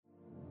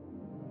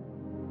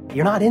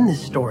You're not in this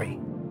story.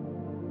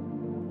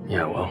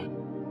 Yeah, well,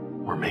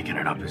 we're making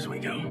it up as we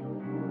go.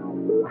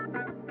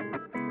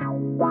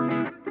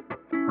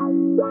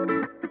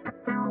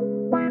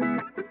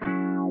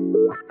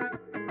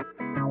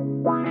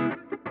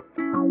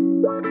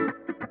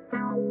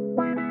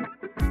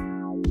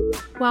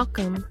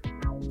 Welcome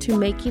to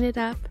Making It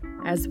Up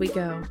As We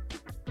Go,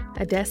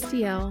 a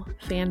Destiel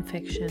fan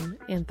fiction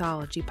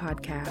anthology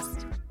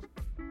podcast.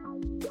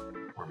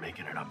 We're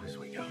making it up as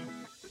we go.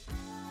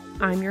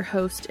 I'm your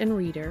host and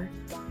reader,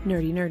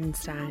 Nerdy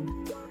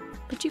Nerdenstein,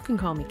 but you can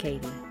call me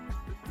Katie.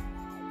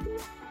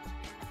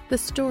 The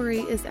story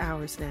is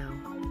ours now.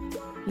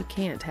 You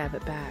can't have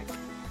it back.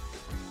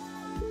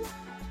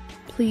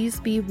 Please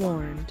be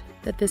warned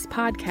that this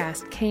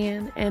podcast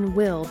can and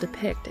will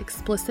depict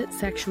explicit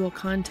sexual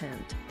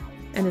content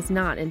and is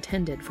not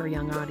intended for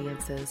young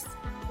audiences.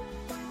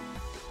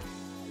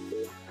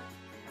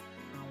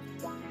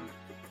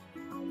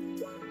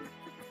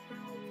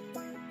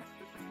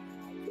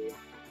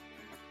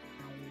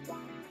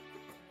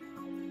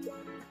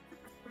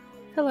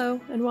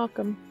 Hello and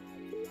welcome.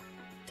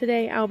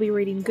 Today I'll be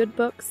reading Good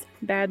Books,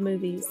 Bad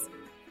Movies,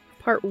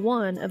 Part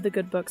 1 of the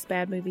Good Books,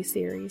 Bad Movies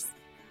series,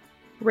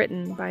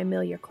 written by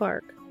Emilia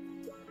Clarke.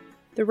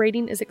 The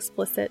rating is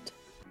explicit.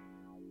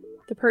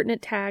 The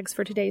pertinent tags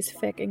for today's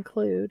fic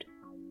include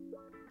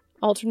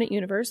alternate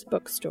universe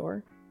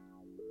bookstore,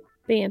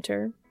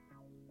 banter,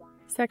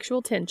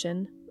 sexual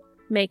tension,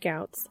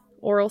 makeouts,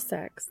 oral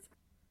sex,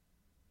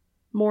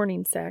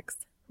 morning sex,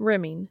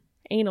 rimming,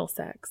 anal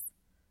sex,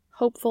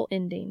 hopeful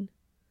ending,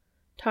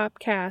 top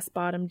cast,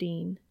 bottom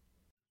dean.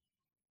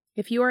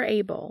 If you are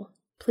able,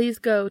 please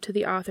go to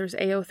the author's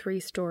AO3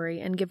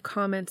 story and give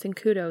comments and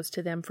kudos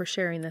to them for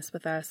sharing this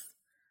with us.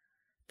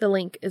 The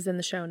link is in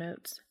the show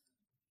notes.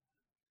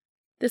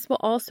 This will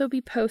also be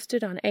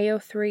posted on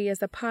AO3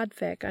 as a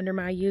podfic under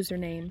my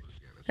username,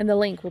 and the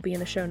link will be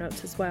in the show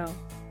notes as well.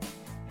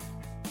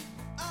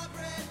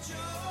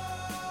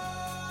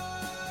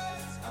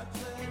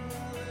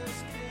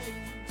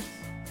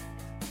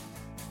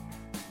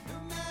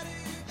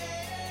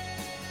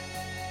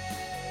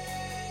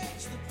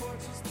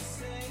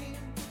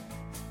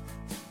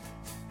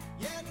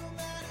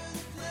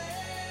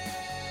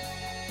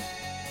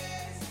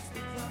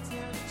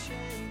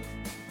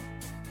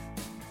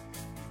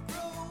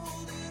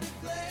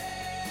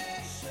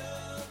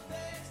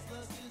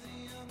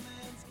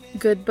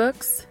 Good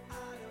Books,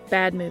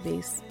 Bad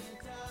Movies.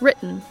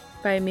 Written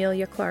by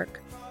Emilia Clarke.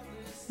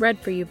 Read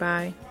for you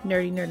by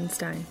Nerdy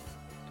Nerdenstein.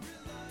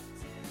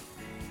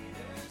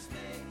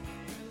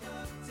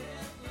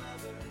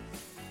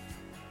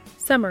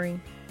 Summary.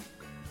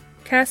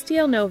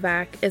 Castiel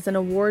Novak is an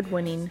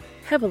award-winning,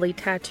 heavily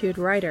tattooed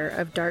writer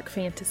of dark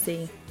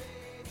fantasy.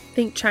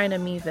 Think China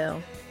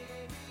Miéville.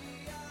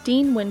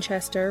 Dean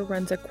Winchester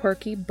runs a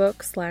quirky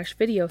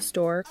book/video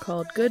store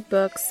called Good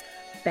Books,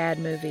 Bad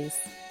Movies.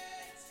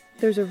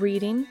 There's a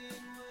reading,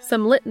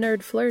 some lit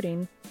nerd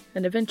flirting,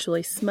 and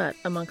eventually smut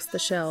amongst the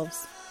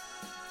shelves.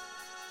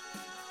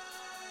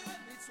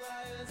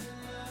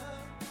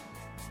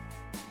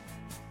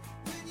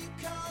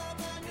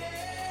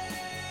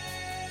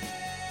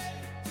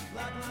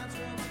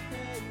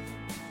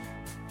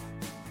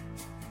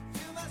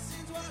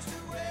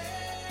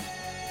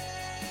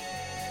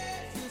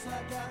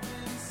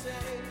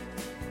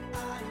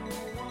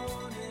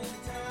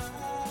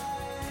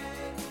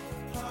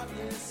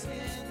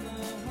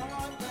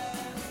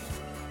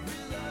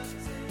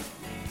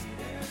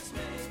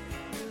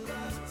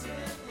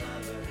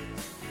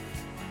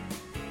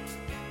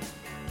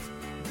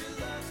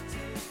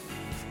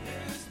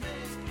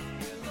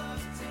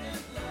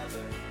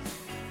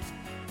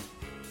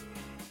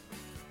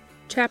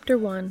 Chapter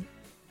 1.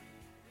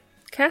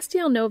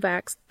 Castiel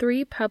Novak's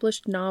 3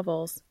 published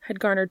novels had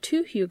garnered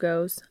 2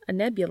 Hugos, a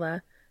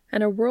Nebula,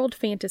 and a World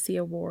Fantasy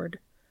Award.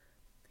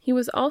 He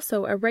was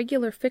also a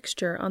regular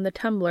fixture on the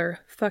Tumblr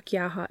Fuck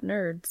Ya Hot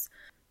Nerds,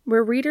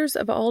 where readers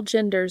of all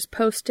genders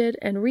posted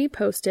and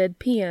reposted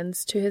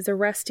paeans to his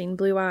arresting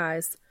blue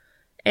eyes,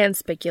 and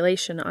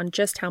speculation on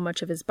just how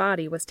much of his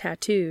body was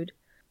tattooed,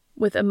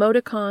 with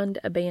emoticoned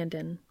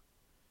abandon.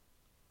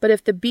 But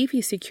if the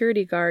beefy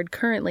security guard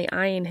currently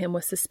eyeing him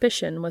with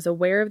suspicion was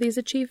aware of these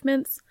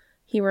achievements,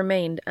 he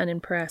remained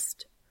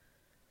unimpressed.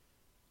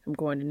 "I'm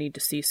going to need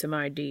to see some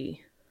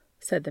ID,"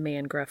 said the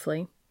man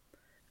gruffly.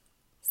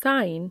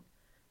 Sighing,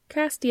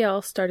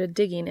 Castiel started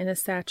digging in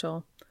his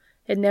satchel.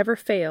 It never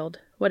failed.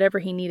 Whatever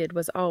he needed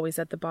was always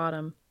at the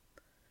bottom.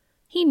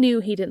 He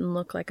knew he didn't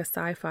look like a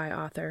sci-fi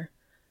author.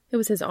 It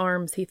was his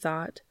arms, he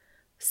thought,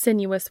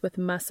 sinuous with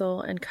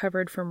muscle and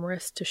covered from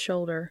wrist to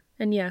shoulder,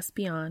 and yes,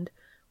 beyond,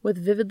 with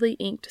vividly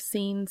inked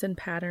scenes and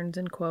patterns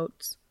and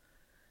quotes.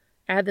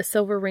 Add the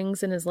silver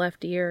rings in his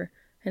left ear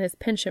and his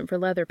penchant for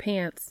leather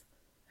pants,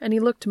 and he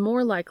looked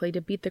more likely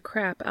to beat the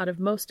crap out of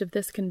most of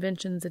this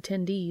convention's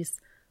attendees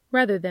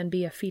rather than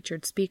be a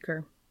featured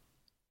speaker.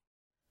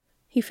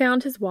 He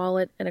found his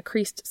wallet and a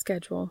creased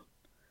schedule.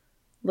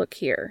 "Look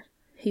here,"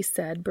 he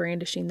said,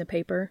 brandishing the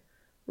paper.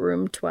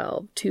 "Room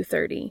 12,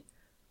 2:30.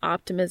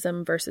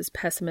 Optimism versus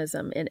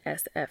Pessimism in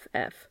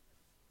SFF.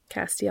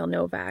 Castiel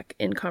Novak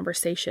in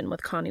conversation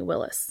with Connie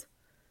Willis.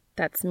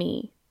 That's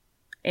me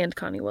and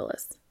Connie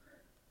Willis.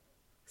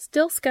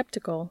 Still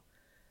skeptical,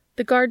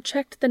 the guard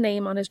checked the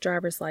name on his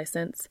driver's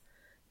license,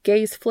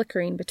 gaze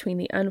flickering between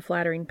the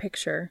unflattering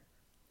picture.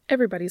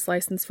 Everybody's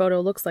license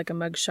photo looks like a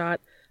mugshot,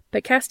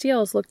 but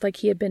Castiel's looked like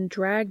he had been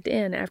dragged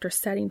in after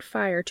setting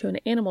fire to an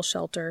animal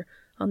shelter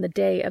on the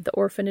day of the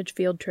orphanage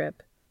field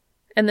trip.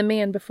 And the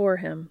man before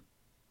him.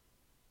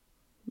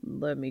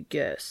 "Let me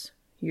guess,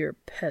 you're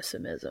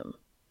Pessimism.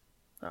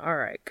 All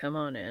right, come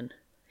on in,"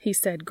 he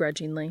said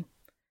grudgingly.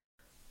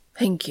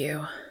 "Thank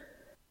you,"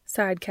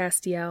 sighed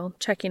Castiel,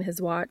 checking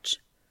his watch.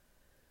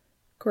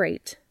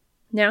 Great.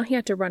 Now he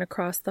had to run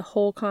across the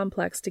whole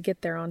complex to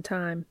get there on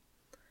time.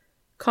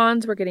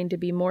 Cons were getting to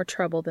be more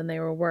trouble than they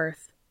were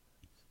worth.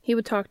 He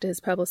would talk to his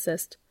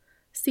publicist,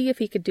 see if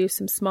he could do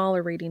some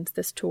smaller readings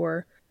this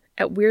tour,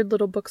 at weird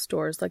little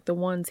bookstores like the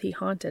ones he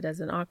haunted as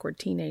an awkward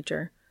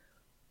teenager.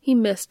 He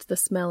missed the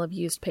smell of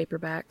used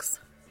paperbacks.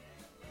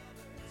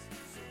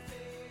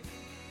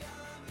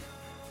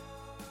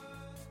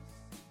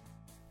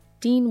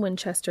 Dean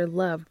Winchester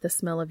loved the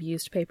smell of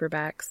used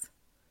paperbacks.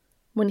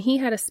 When he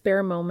had a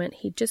spare moment,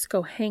 he'd just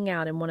go hang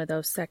out in one of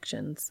those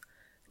sections,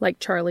 like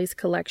Charlie's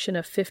collection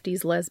of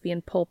 50s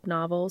lesbian pulp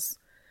novels,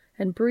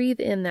 and breathe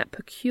in that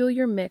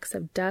peculiar mix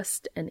of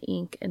dust and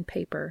ink and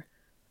paper,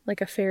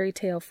 like a fairy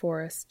tale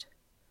forest.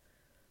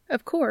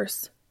 Of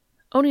course,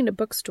 owning a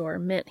bookstore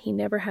meant he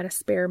never had a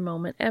spare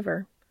moment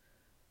ever.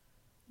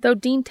 Though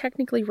Dean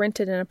technically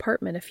rented an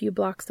apartment a few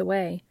blocks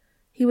away,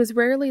 he was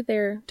rarely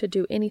there to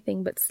do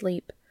anything but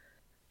sleep,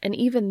 and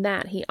even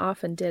that he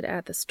often did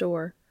at the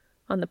store,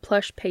 on the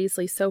plush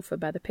paisley sofa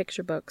by the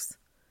picture books.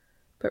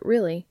 But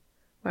really,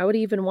 why would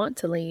he even want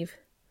to leave?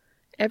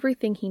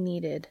 Everything he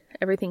needed,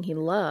 everything he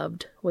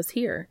loved, was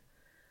here.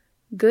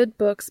 Good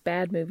books,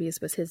 bad movies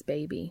was his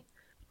baby.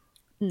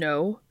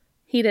 "No,"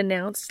 he'd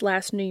announced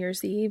last New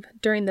Year's Eve,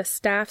 during the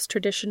staff's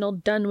traditional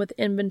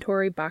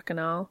done-with-inventory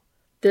bacchanal,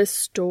 "this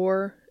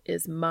store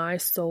is my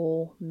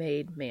soul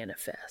made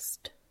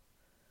manifest."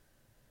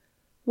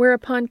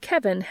 Whereupon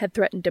Kevin had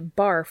threatened to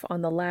barf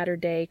on the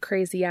latter-day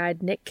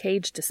crazy-eyed Nick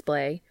Cage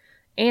display,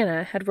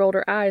 Anna had rolled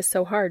her eyes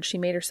so hard she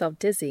made herself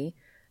dizzy,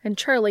 and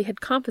Charlie had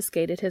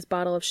confiscated his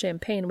bottle of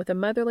champagne with a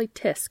motherly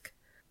tisk,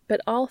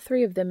 but all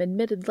three of them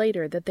admitted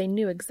later that they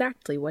knew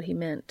exactly what he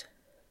meant.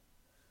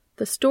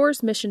 The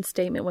store's mission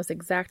statement was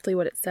exactly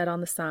what it said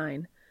on the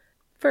sign.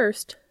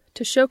 First,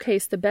 to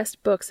showcase the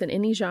best books in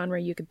any genre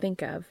you could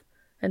think of,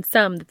 and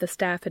some that the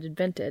staff had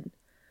invented,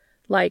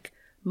 like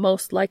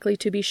Most Likely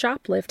to Be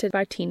Shoplifted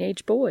by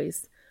Teenage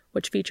Boys,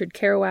 which featured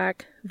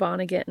Kerouac,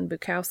 Vonnegut, and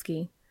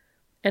Bukowski,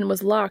 and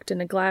was locked in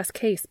a glass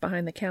case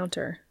behind the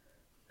counter.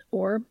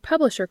 Or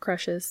Publisher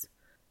Crushes,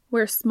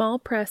 where small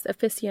press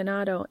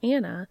aficionado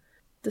Anna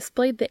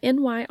displayed the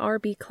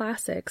NYRB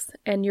Classics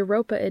and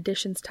Europa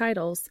Editions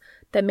titles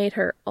that made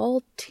her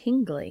all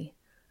tingly,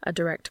 a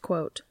direct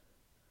quote.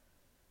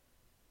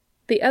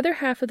 The other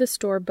half of the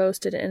store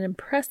boasted an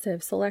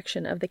impressive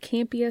selection of the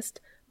campiest,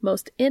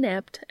 most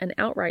inept, and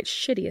outright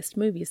shittiest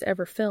movies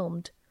ever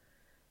filmed.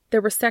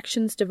 There were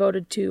sections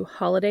devoted to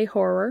holiday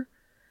horror,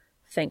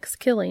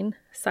 Thanksgiving,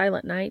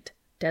 Silent Night,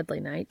 Deadly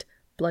Night,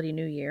 Bloody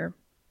New Year,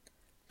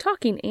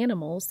 talking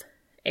animals,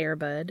 Air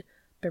Bud,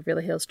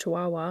 Beverly Hills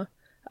Chihuahua,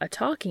 a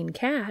talking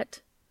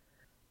cat,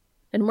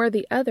 and where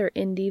the other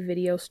indie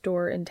video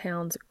store in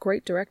town's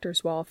Great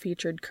Directors Wall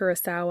featured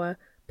Kurosawa,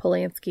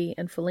 Polanski,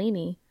 and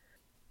Fellini,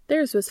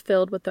 theirs was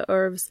filled with the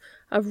oeuvres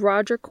of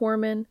Roger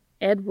Corman,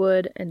 Ed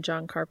Wood, and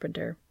John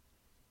Carpenter.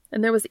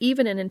 And there was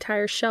even an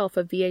entire shelf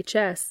of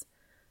VHS.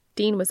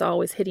 Dean was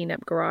always hitting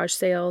up garage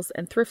sales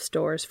and thrift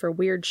stores for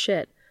weird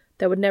shit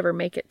that would never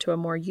make it to a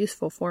more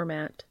useful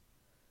format.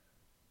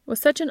 With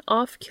such an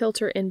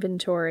off-kilter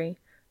inventory,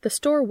 the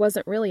store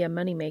wasn't really a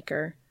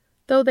moneymaker,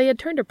 though they had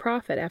turned a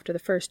profit after the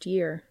first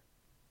year.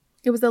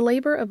 It was a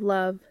labor of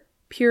love,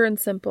 pure and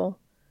simple,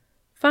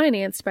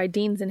 financed by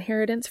Dean's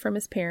inheritance from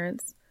his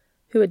parents,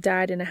 who had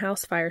died in a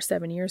house fire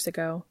 7 years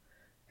ago,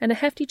 and a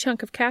hefty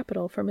chunk of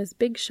capital from his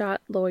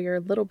big-shot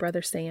lawyer little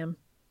brother Sam.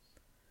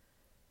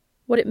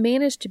 What it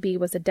managed to be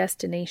was a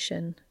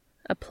destination,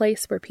 a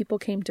place where people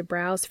came to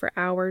browse for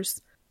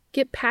hours,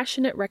 get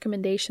passionate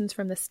recommendations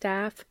from the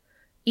staff,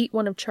 eat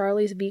one of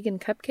Charlie's vegan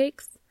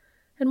cupcakes,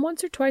 and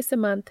once or twice a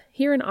month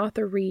hear an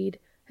author read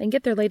and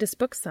get their latest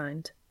book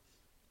signed.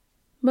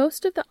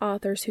 Most of the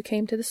authors who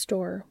came to the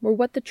store were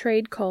what the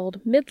trade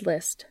called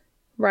mid-list,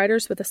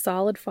 writers with a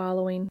solid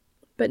following,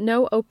 but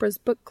no Oprah's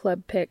book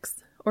club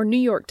picks or New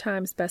York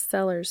Times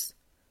bestsellers,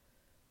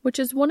 which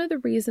is one of the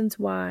reasons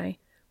why,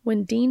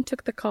 when Dean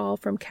took the call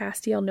from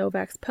Castiel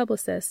Novak's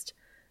publicist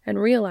and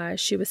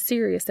realized she was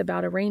serious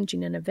about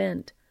arranging an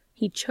event,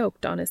 he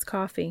choked on his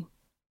coffee.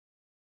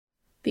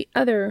 The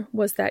other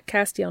was that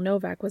Castiel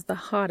Novak was the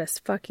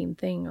hottest fucking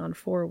thing on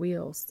 4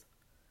 wheels.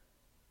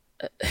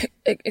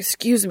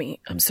 Excuse me,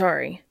 I'm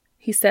sorry,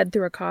 he said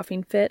through a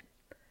coughing fit.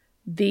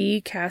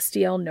 The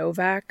Castiel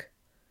Novak?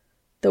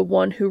 The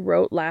one who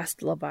wrote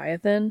Last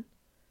Leviathan?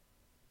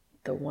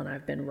 The one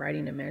I've been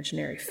writing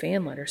imaginary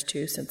fan letters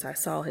to since I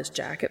saw his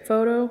jacket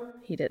photo,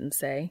 he didn't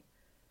say.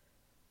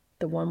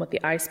 The one with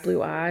the ice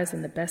blue eyes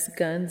and the best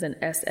guns in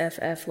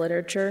SFF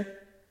literature.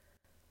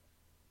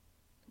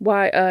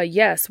 Why,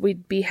 yes,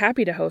 we'd be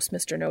happy to host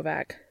Mr.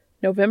 Novak.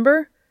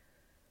 November?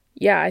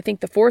 Yeah, I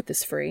think the 4th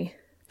is free.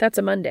 That's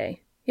a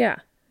Monday. Yeah,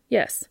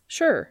 yes,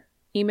 sure.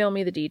 Email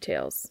me the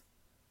details.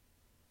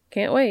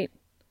 Can't wait.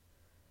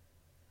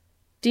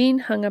 Dean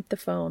hung up the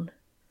phone.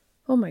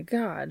 Oh my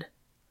God,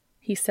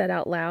 he said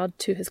out loud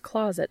to his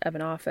closet of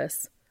an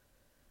office.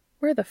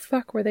 Where the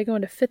fuck were they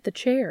going to fit the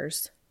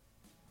chairs?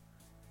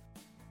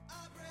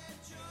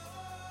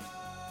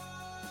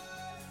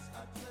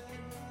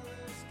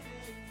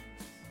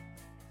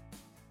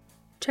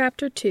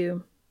 Chapter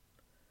 2.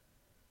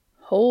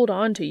 Hold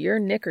on to your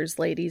knickers,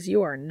 ladies.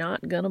 You are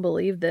not going to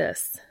believe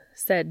this,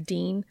 said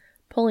Dean,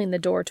 pulling the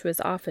door to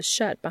his office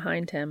shut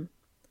behind him.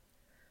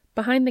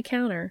 Behind the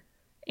counter,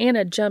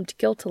 Anna jumped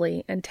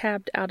guiltily and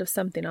tabbed out of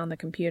something on the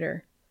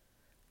computer.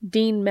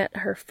 Dean met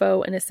her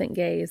faux innocent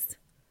gaze.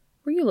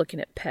 Were you looking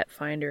at Pet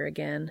Finder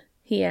again?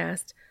 He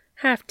asked,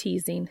 half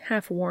teasing,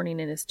 half warning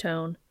in his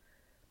tone.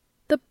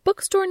 The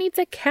bookstore needs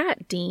a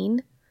cat,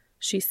 Dean,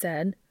 she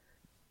said.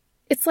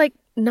 It's like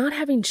not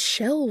having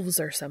shelves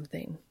or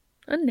something.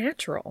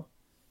 Unnatural.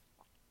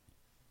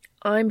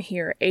 I'm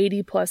here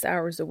 80+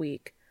 hours a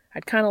week.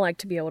 I'd kind of like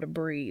to be able to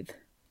breathe,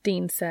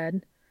 Dean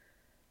said.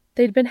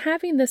 They'd been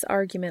having this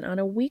argument on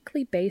a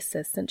weekly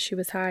basis since she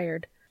was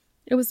hired.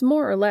 It was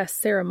more or less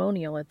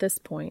ceremonial at this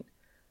point,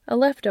 a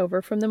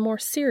leftover from the more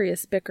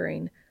serious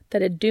bickering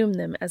that had doomed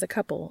them as a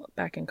couple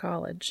back in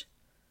college.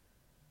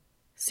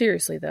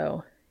 Seriously,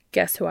 though,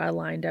 guess who I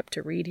lined up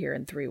to read here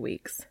in 3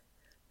 weeks?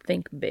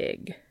 Think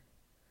big.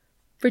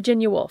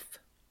 Virginia Woolf.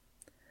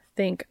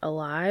 Think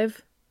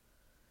alive.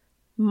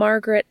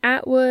 Margaret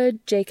Atwood,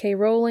 J.K.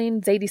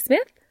 Rowling, Zadie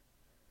Smith?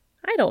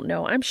 I don't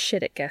know, I'm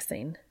shit at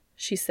guessing,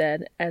 she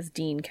said as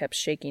Dean kept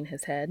shaking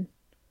his head.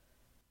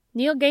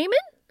 Neil Gaiman?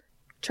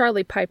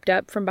 Charlie piped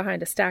up from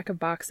behind a stack of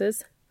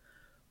boxes.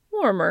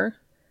 Warmer,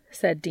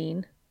 said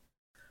Dean.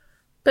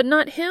 But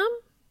not him?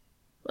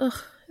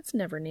 Ugh, it's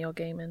never Neil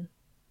Gaiman.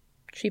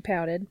 She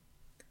pouted.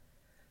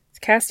 It's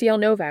Castiel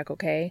Novak,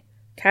 okay?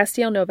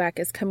 Castiel Novak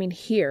is coming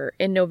here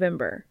in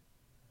November.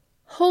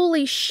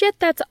 Holy shit,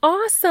 that's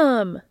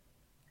awesome!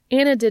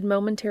 Anna did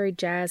momentary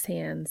jazz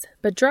hands,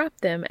 but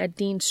dropped them at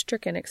Dean's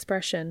stricken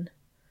expression.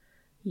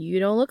 You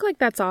don't look like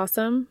that's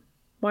awesome.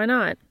 Why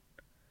not?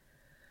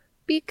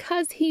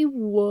 Because he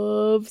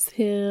loves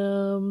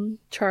him,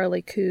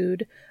 Charlie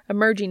cooed,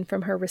 emerging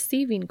from her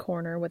receiving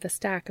corner with a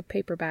stack of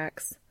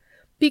paperbacks.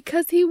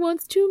 Because he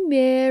wants to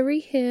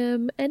marry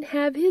him and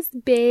have his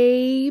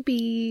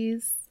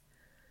babies.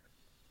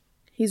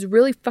 He's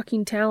really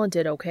fucking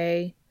talented,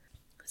 okay?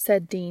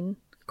 Said Dean,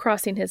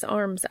 crossing his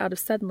arms out of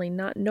suddenly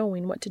not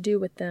knowing what to do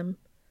with them.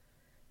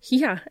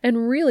 Yeah,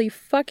 and really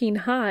fucking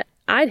hot.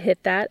 I'd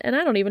hit that, and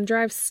I don't even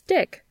drive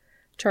stick,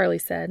 Charlie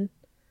said.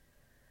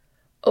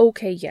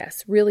 Okay,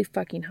 yes, really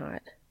fucking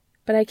hot.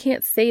 But I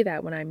can't say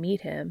that when I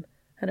meet him,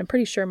 and I'm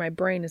pretty sure my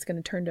brain is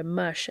going to turn to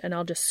mush, and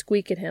I'll just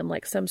squeak at him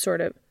like some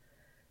sort of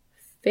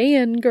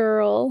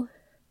fangirl,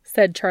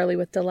 said Charlie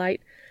with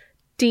delight.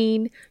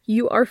 Dean,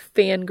 you are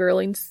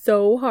fangirling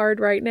so hard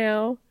right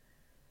now.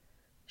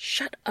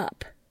 Shut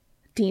up,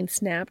 Dean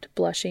snapped,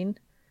 blushing.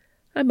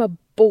 I'm a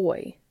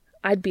boy.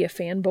 I'd be a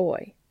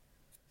fanboy.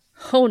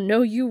 Oh,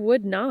 no, you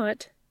would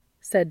not,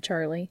 said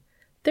Charlie.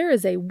 There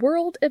is a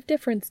world of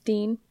difference,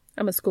 Dean.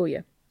 I'm gonna school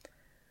you.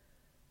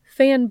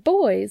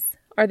 Fanboys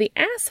are the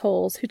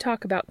assholes who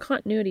talk about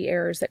continuity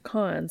errors at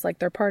cons like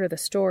they're part of the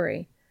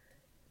story.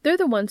 They're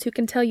the ones who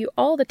can tell you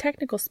all the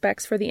technical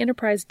specs for the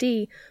Enterprise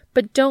D,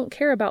 but don't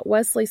care about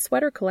Wesley's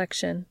sweater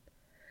collection.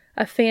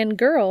 A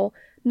fangirl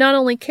not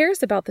only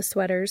cares about the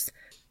sweaters,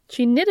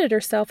 she knitted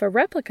herself a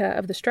replica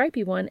of the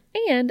stripy one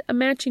and a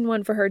matching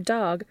one for her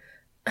dog.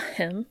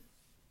 Ahem,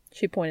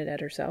 she pointed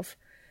at herself.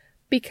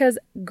 Because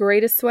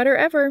greatest sweater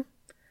ever.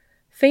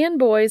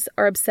 Fanboys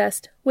are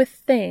obsessed with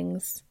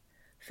things.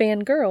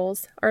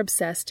 Fangirls are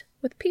obsessed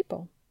with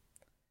people.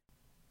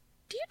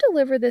 Do you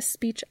deliver this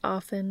speech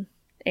often?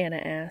 Anna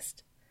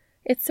asked.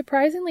 It's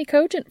surprisingly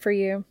cogent for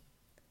you.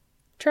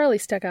 Charlie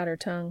stuck out her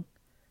tongue.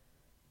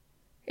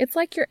 It's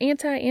like your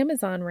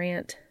anti-Amazon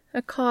rant,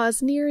 a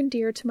cause near and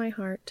dear to my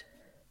heart.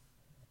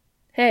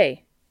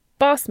 Hey,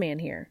 boss man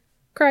here.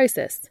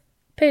 Crisis.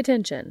 Pay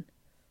attention,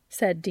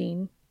 said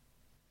Dean.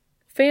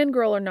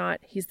 Fangirl or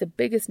not, he's the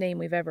biggest name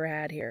we've ever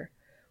had here.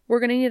 We're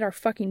going to need our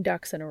fucking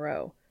ducks in a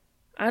row.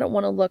 I don't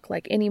want to look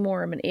like any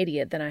more of an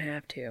idiot than I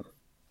have to.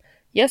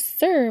 Yes,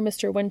 sir,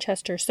 Mr.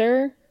 Winchester,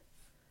 sir,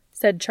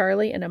 said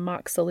Charlie in a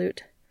mock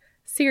salute.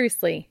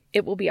 Seriously,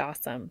 it will be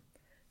awesome.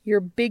 Your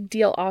big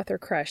deal author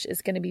crush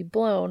is going to be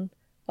blown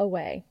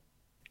away.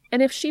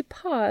 And if she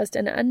paused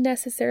an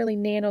unnecessarily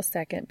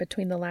nanosecond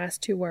between the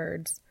last two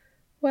words,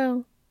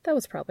 well, that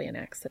was probably an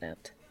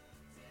accident.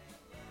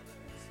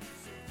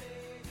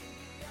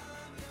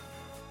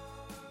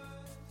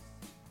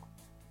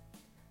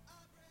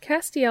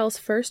 Castiel's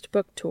first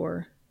book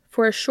tour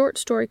for a short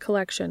story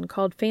collection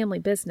called Family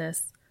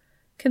Business,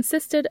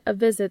 consisted of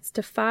visits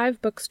to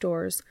 5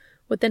 bookstores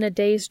within a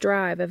day's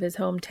drive of his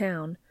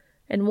hometown,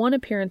 and one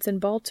appearance in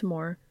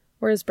Baltimore,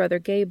 where his brother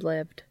Gabe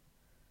lived.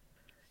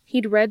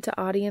 He'd read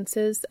to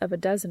audiences of a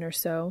dozen or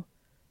so,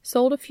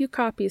 sold a few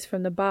copies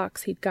from the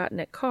box he'd gotten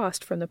at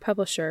cost from the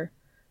publisher,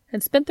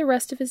 and spent the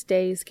rest of his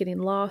days getting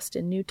lost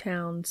in new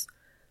towns,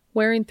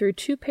 wearing through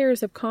 2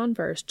 pairs of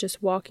Converse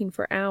just walking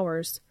for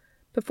hours,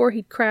 before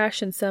he'd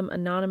crash in some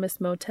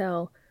anonymous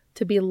motel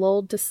to be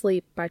lulled to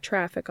sleep by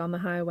traffic on the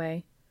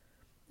highway.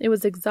 It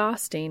was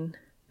exhausting,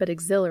 but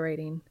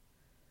exhilarating.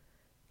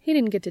 He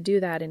didn't get to do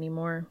that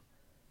anymore.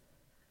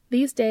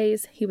 These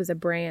days he was a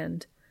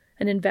brand,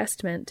 an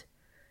investment,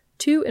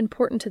 too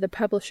important to the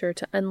publisher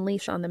to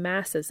unleash on the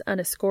masses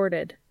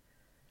unescorted.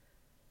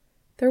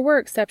 There were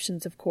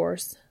exceptions, of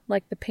course,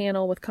 like the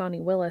panel with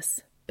Connie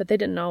Willis, but they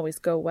didn't always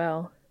go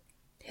well.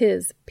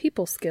 His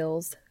people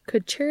skills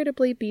could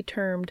charitably be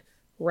termed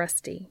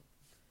rusty.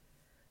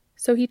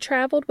 So he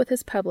traveled with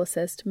his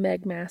publicist,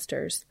 Meg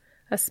Masters,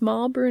 a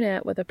small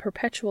brunette with a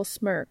perpetual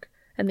smirk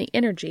and the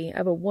energy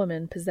of a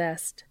woman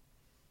possessed.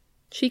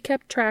 She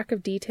kept track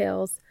of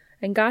details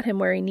and got him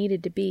where he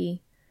needed to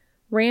be,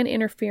 ran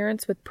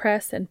interference with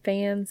press and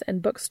fans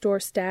and bookstore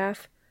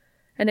staff,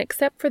 and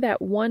except for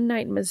that one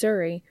night in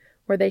Missouri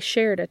where they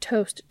shared a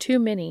toast too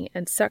many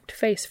and sucked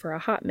face for a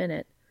hot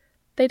minute,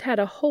 they'd had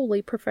a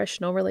wholly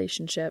professional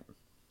relationship.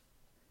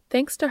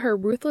 Thanks to her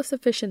ruthless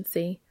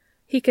efficiency,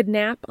 he could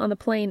nap on the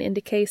plane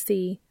into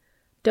KC,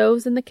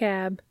 doze in the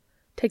cab,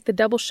 take the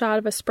double shot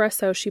of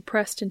espresso she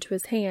pressed into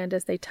his hand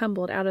as they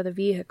tumbled out of the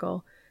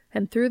vehicle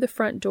and through the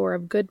front door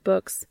of good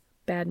books,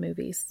 bad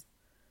movies.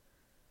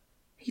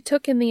 He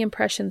took in the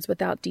impressions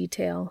without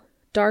detail: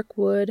 dark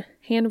wood,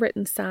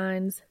 handwritten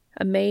signs,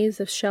 a maze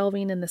of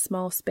shelving in the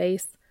small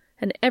space,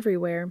 and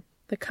everywhere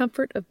the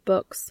comfort of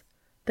books,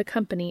 the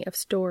company of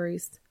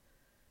stories.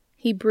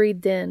 He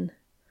breathed in.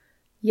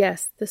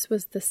 Yes, this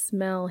was the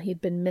smell he'd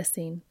been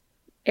missing,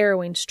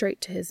 arrowing straight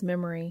to his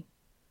memory.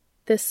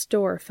 This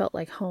store felt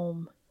like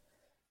home.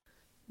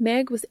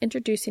 Meg was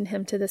introducing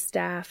him to the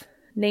staff,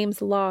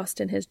 names lost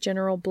in his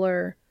general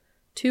blur.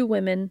 2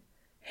 women,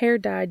 hair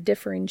dyed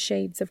differing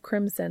shades of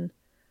crimson.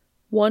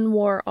 One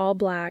wore all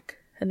black,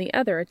 and the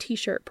other a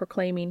t-shirt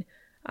proclaiming,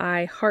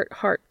 "I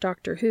heart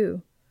Doctor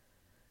Who."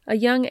 A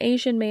young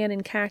Asian man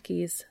in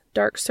khakis,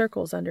 dark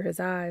circles under his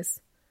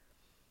eyes.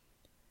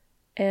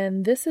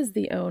 "And this is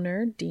the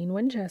owner, Dean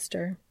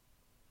Winchester."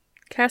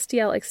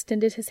 Castiel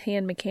extended his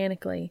hand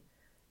mechanically,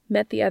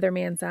 met the other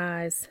man's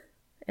eyes,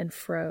 and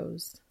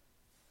froze.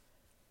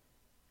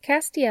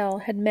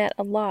 Castiel had met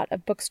a lot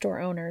of bookstore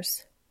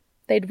owners.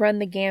 They'd run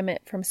the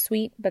gamut from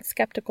sweet but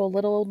skeptical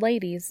little old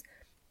ladies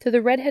to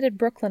the red-headed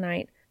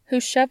Brooklynite who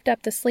shoved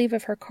up the sleeve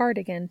of her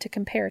cardigan to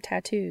compare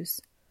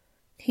tattoos.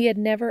 He had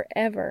never,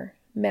 ever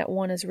met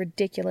one as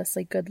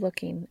ridiculously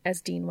good-looking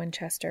as Dean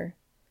Winchester.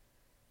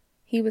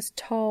 He was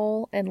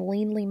tall and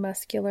leanly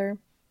muscular,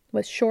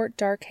 with short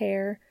dark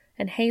hair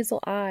and hazel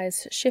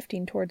eyes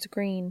shifting towards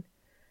green,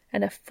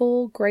 and a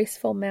full,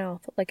 graceful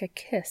mouth like a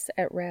kiss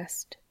at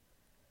rest.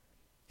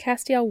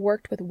 Castiel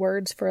worked with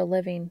words for a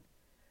living,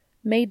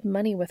 made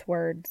money with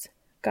words,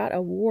 got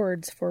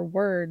awards for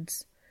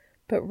words,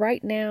 but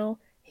right now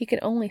he could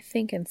only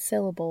think in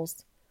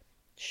syllables,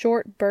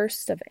 short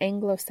bursts of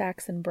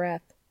Anglo-Saxon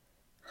breath,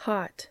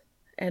 hot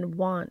and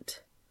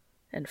want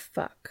and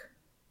fuck.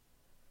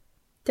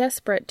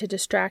 Desperate to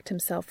distract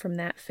himself from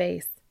that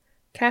face,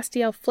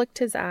 Castiel flicked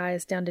his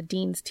eyes down to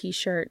Dean's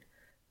t-shirt,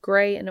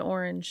 gray and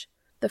orange,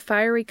 the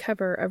fiery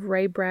cover of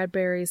Ray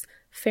Bradbury's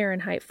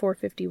Fahrenheit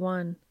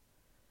 451.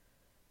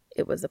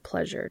 "It was a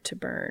pleasure to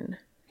burn,"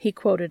 he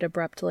quoted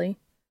abruptly.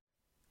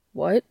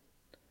 "What?"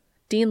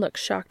 Dean looked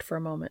shocked for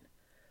a moment.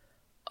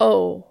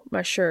 "Oh,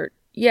 my shirt.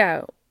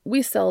 Yeah,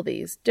 we sell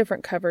these,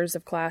 different covers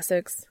of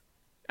classics.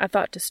 I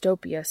thought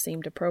dystopia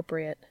seemed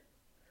appropriate."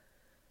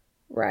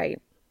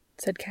 "Right,"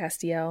 said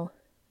Castiel,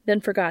 then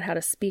forgot how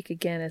to speak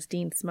again as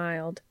Dean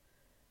smiled.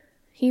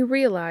 He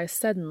realized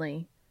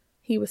suddenly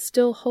he was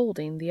still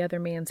holding the other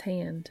man's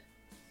hand.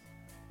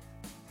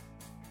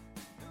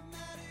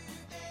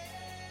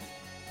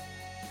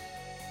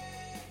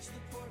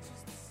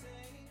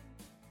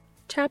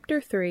 Chapter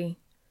 3.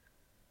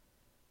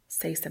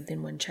 "Say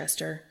something,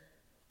 Winchester,"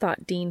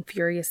 thought Dean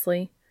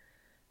furiously.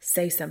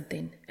 "Say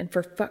something, and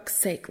for fuck's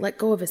sake, let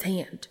go of his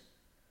hand."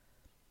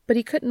 But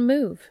he couldn't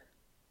move.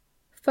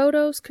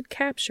 Photos could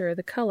capture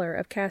the color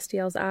of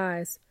Castiel's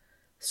eyes,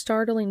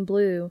 startling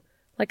blue,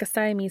 like a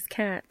Siamese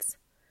cat's,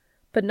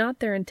 but not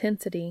their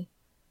intensity.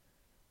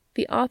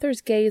 The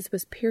author's gaze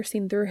was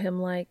piercing through him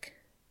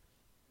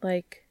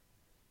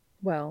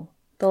well,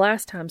 the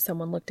last time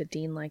someone looked at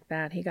Dean like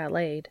that, he got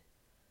laid.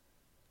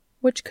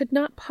 Which could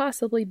not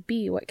possibly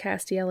be what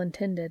Castiel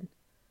intended.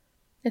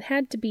 It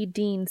had to be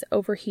Dean's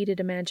overheated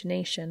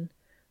imagination,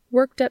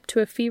 worked up to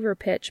a fever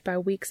pitch by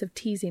weeks of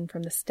teasing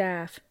from the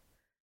staff.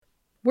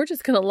 "We're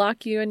just going to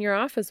lock you in your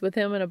office with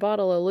him and a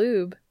bottle of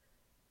lube,"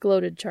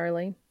 gloated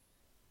Charlie.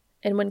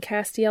 And when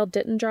Castiel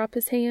didn't drop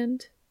his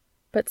hand,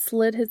 but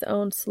slid his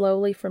own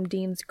slowly from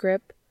Dean's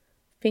grip,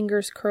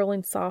 fingers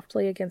curling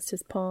softly against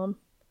his palm.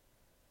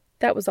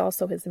 That was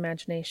also his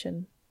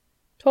imagination.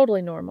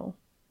 Totally normal.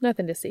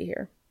 Nothing to see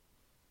here.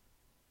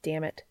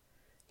 Damn it.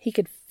 He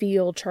could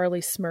feel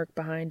Charlie's smirk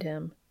behind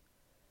him.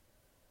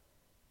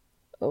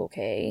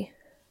 Okay,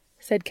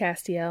 said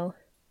Castiel,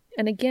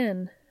 and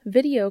again,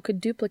 video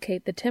could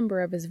duplicate the timbre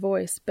of his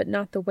voice, but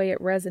not the way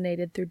it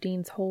resonated through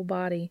Dean's whole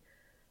body,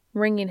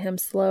 ringing him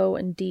slow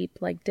and deep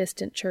like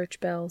distant church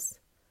bells.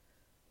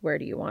 Where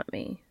do you want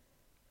me?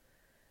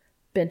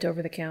 Bent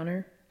over the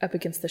counter, up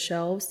against the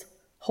shelves,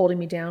 holding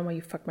me down while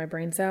you fuck my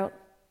brains out,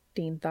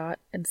 Dean thought,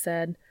 and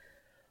said,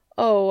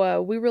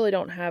 we really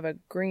don't have a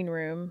green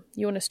room.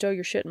 You want to stow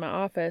your shit in my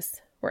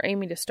office? We're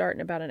aiming to start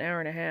in about an hour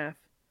and a half.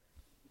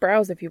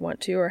 Browse if you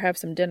want to, or have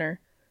some dinner.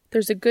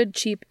 There's a good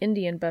cheap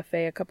Indian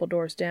buffet a couple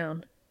doors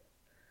down.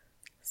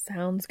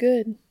 Sounds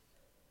good,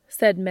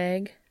 said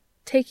Meg,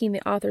 taking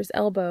the author's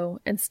elbow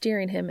and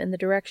steering him in the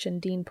direction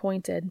Dean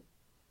pointed.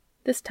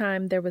 This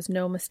time there was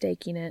no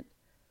mistaking it.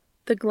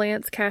 The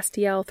glance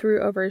Castiel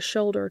threw over his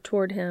shoulder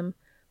toward him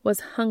was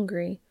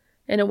hungry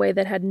in a way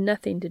that had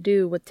nothing to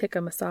do with tikka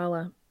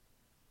masala.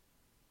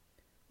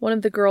 One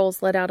of the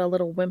girls let out a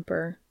little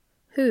whimper.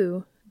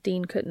 Who,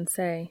 Dean couldn't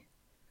say.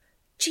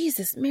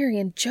 Jesus, Mary,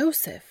 and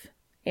Joseph,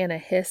 Anna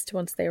hissed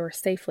once they were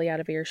safely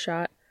out of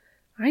earshot.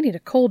 I need a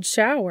cold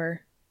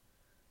shower.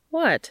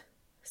 What?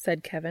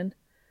 Said Kevin.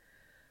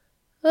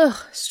 Ugh,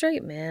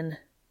 straight men,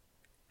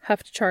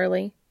 huffed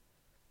Charlie.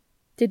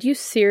 Did you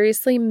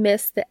seriously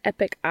miss the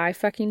epic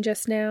eye-fucking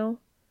just now?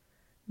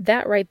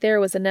 That right there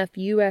was enough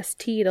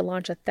UST to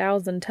launch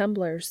 1,000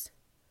 tumblers.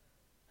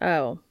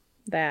 Oh,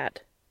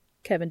 that,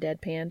 Kevin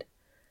deadpanned.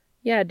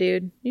 Yeah,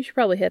 dude, you should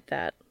probably hit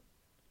that.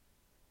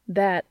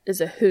 That is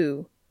a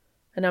who,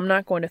 and I'm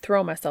not going to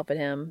throw myself at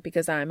him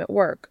because I'm at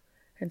work,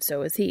 and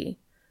so is he,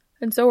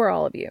 and so are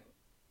all of you.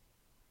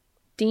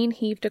 Dean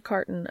heaved a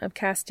carton of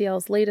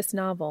Castiel's latest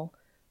novel,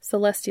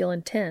 Celestial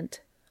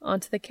Intent,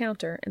 onto the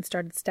counter and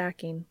started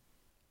stacking.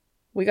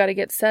 We got to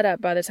get set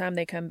up by the time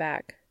they come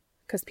back,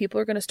 because people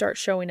are going to start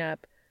showing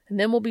up, and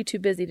then we'll be too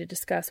busy to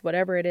discuss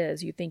whatever it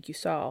is you think you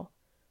saw,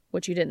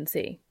 which you didn't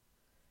see.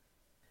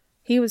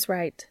 He was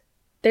right.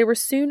 They were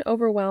soon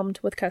overwhelmed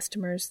with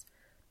customers,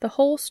 the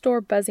whole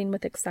store buzzing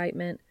with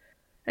excitement,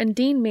 and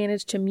Dean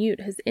managed to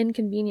mute his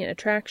inconvenient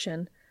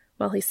attraction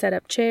while he set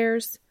up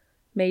chairs,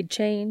 made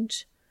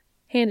change,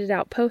 handed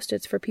out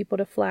Post-its for people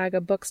to flag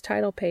a book's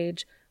title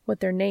page with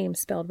their name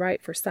spelled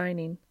right for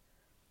signing.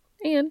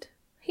 And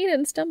he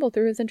didn't stumble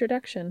through his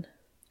introduction,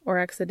 or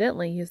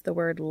accidentally use the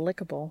word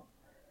lickable.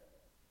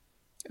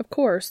 Of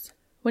course,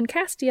 when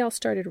Castiel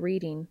started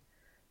reading,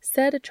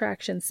 said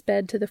attraction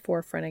sped to the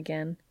forefront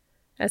again,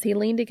 as he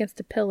leaned against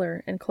a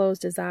pillar and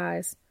closed his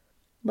eyes,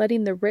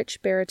 letting the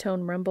rich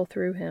baritone rumble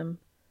through him,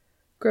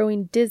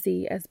 growing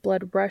dizzy as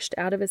blood rushed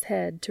out of his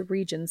head to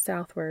regions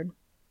southward.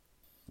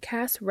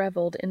 Cass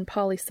reveled in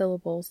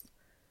polysyllables,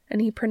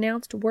 and he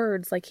pronounced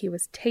words like he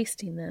was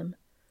tasting them,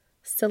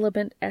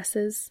 sibilant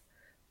S's,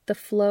 the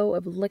flow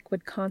of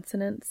liquid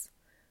consonants,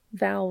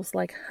 vowels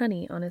like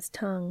honey on his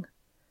tongue.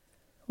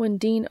 When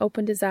Dean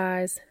opened his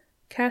eyes,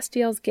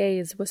 Castiel's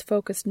gaze was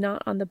focused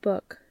not on the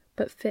book,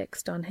 but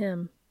fixed on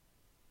him.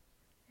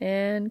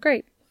 And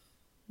great.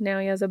 Now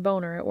he has a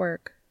boner at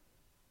work.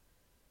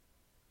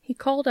 He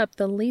called up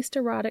the least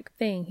erotic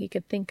thing he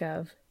could think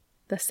of,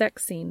 the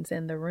sex scenes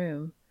in the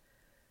room,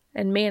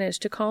 and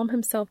managed to calm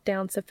himself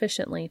down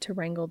sufficiently to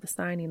wrangle the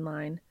signing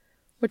line,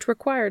 which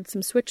required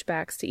some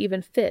switchbacks to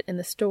even fit in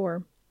the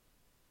store.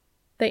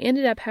 They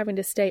ended up having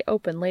to stay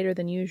open later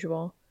than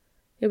usual.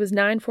 It was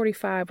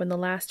 9:45 when the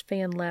last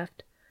fan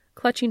left,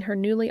 clutching her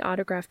newly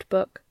autographed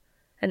book,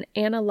 and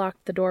Anna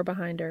locked the door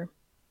behind her.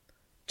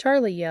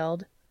 Charlie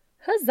yelled,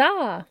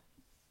 "Huzzah!"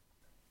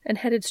 and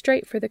headed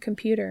straight for the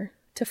computer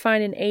to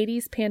find an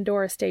 80s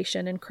Pandora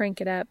station and crank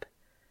it up.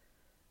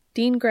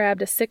 Dean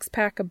grabbed a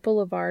 6-pack of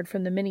Boulevard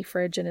from the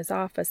mini-fridge in his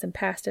office and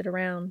passed it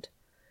around.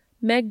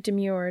 Meg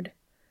demurred,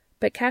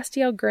 but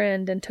Castiel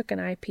grinned and took an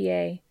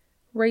IPA,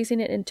 raising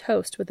it in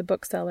toast with the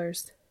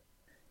booksellers.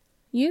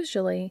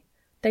 Usually,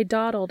 they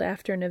dawdled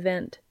after an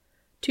event,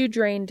 too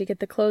drained to get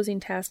the closing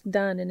task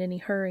done in any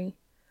hurry.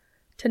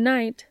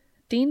 Tonight,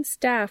 Dean's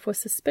staff was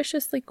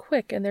suspiciously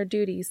quick in their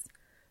duties,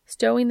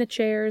 stowing the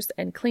chairs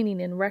and cleaning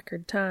in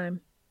record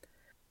time.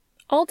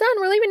 "All done,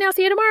 we're leaving now,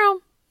 see you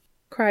tomorrow,"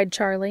 cried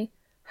Charlie,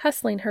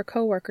 hustling her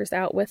co-workers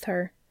out with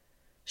her.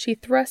 She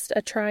thrust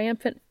a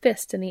triumphant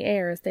fist in the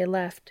air as they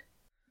left.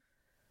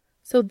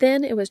 So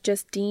then it was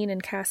just Dean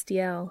and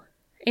Castiel,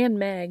 and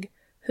Meg,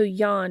 who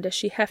yawned as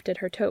she hefted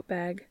her tote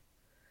bag.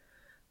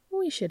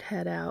 "We should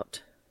head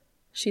out,"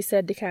 she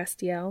said to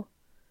Castiel.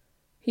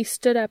 He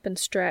stood up and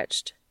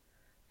stretched.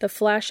 The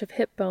flash of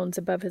hip bones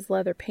above his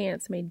leather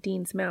pants made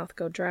Dean's mouth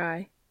go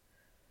dry.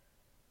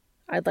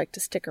 "I'd like to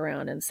stick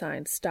around and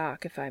sign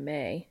stock, if I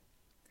may,"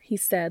 he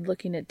said,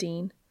 looking at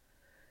Dean.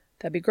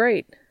 "That'd be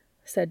great,"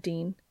 said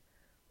Dean.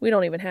 "We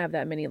don't even have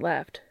that many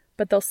left,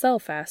 but they'll sell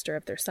faster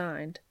if they're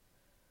signed."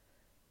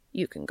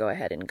 "You can go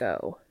ahead and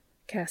go,"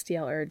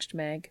 Castiel urged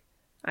Meg.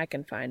 I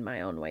can find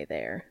my own way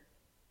there.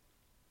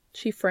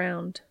 She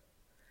frowned.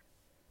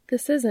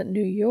 This isn't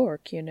New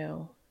York, you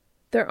know.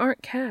 There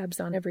aren't cabs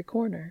on every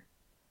corner.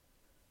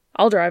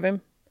 I'll drive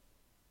him,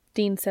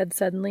 Dean said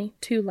suddenly,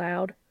 too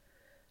loud.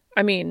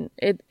 I mean,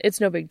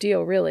 it's no big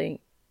deal,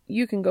 really.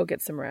 You can go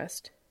get some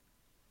rest.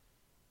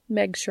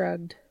 Meg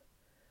shrugged.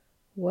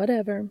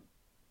 Whatever.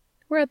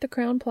 We're at the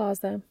Crown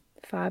Plaza.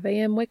 5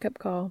 a.m. wake-up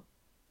call.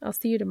 I'll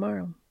see you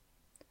tomorrow.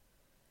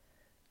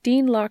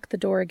 Dean locked the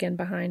door again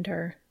behind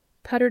her,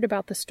 puttered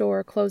about the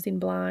store, closing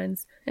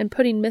blinds, and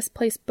putting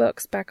misplaced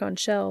books back on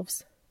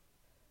shelves.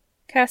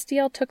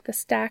 Castiel took the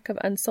stack of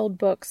unsold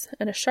books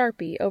and a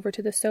Sharpie over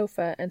to the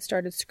sofa and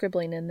started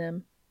scribbling in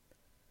them.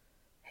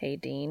 Hey,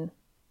 Dean,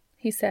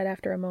 he said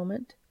after a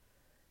moment.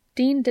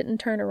 Dean didn't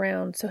turn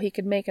around so he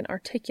could make an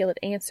articulate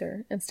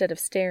answer instead of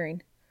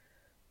staring.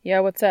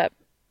 Yeah, what's up?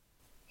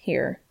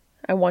 Here,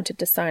 I wanted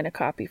to sign a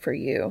copy for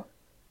you,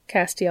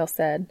 Castiel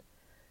said.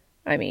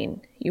 I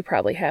mean, you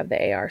probably have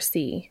the ARC,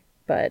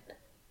 but...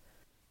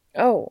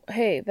 Oh,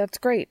 hey, that's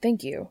great,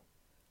 thank you,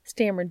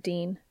 stammered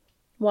Dean,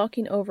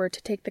 walking over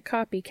to take the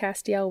copy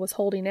Castiel was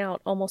holding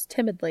out almost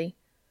timidly.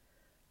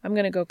 I'm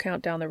going to go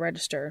count down the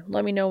register.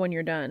 Let me know when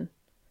you're done.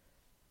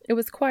 It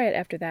was quiet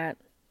after that,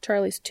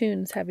 Charlie's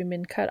tunes having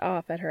been cut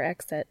off at her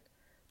exit,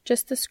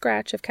 just the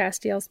scratch of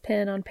Castiel's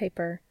pen on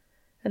paper,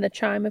 and the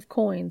chime of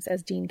coins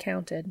as Dean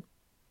counted.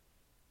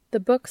 The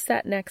book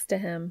sat next to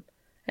him,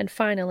 and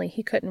finally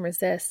he couldn't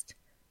resist.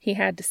 He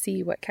had to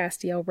see what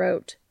Castiel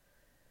wrote.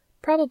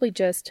 Probably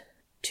just,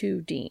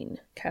 to Dean,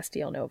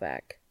 Castiel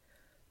Novak.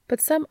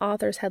 But some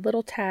authors had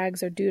little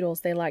tags or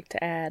doodles they liked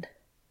to add.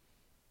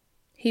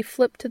 He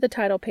flipped to the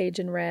title page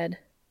and read,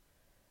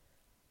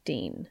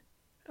 Dean,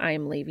 I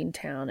am leaving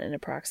town in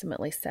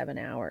approximately 7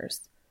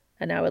 hours,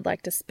 and I would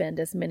like to spend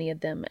as many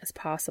of them as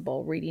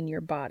possible reading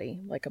your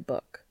body like a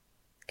book.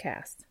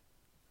 Cass.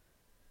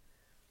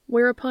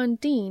 Whereupon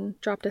Dean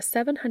dropped a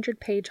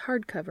 700-page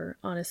hardcover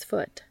on his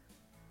foot.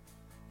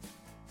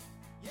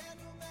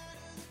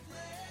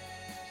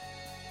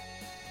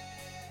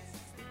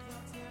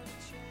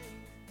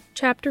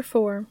 Chapter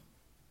 4.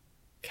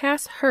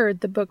 Cass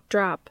heard the book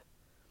drop,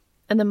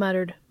 and the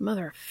muttered,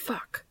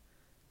 "Motherfuck,"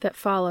 that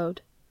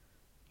followed.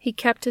 He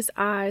kept his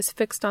eyes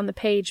fixed on the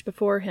page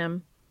before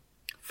him,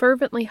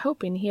 fervently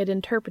hoping he had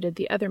interpreted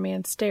the other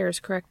man's stares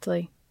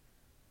correctly.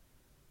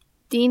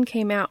 Dean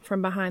came out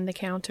from behind the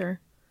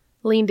counter,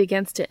 leaned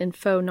against it in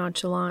faux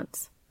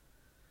nonchalance.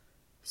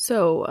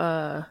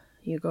 So,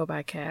 you go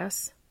by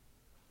Cass?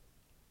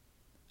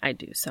 I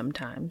do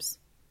sometimes.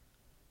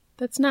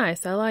 That's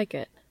nice, I like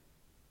it.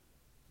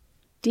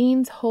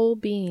 Dean's whole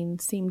being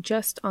seemed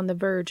just on the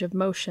verge of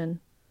motion,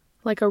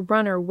 like a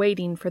runner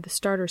waiting for the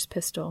starter's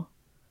pistol.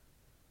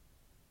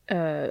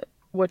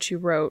 What you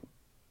wrote,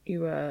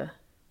 you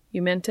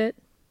meant it?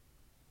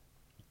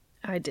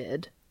 I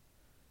did.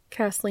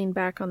 Cass leaned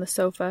back on the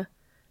sofa,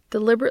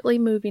 deliberately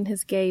moving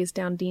his gaze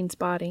down Dean's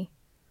body.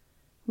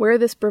 Where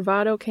this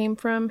bravado came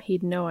from,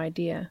 he'd no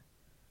idea.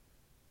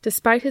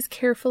 Despite his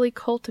carefully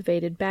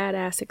cultivated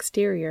badass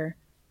exterior,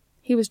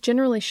 he was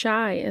generally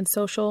shy in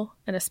social,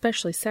 and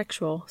especially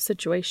sexual,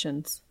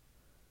 situations.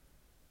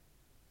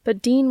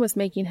 But Dean was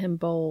making him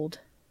bold.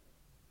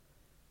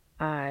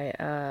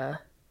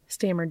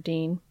 Stammered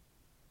Dean.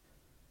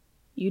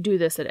 You do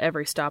this at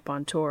every stop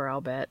on tour,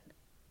 I'll bet.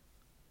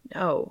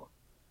 No,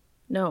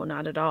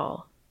 not at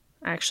all.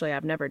 Actually,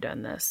 I've never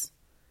done this.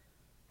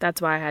 That's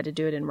why I had to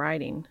do it in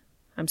writing.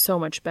 I'm so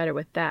much better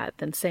with that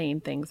than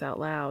saying things out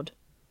loud.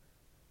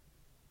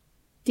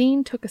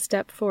 Dean took a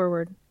step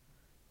forward,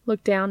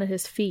 looked down at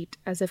his feet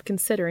as if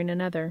considering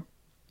another.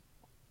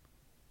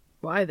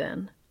 Why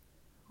then?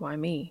 Why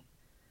me?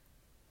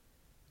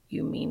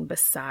 You mean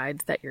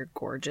besides that you're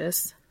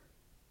gorgeous?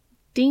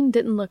 Dean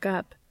didn't look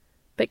up,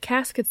 but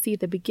Cass could see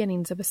the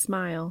beginnings of a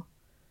smile.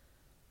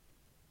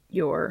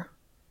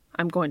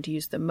 I'm going to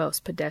use the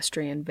most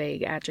pedestrian,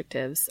 vague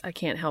adjectives. I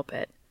can't help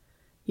it.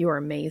 You're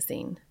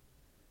amazing.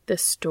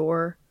 This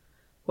store,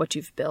 what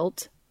you've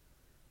built,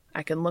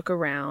 I can look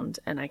around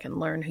and I can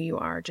learn who you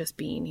are just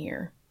being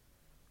here.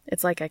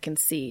 It's like I can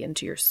see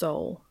into your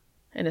soul,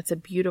 and it's a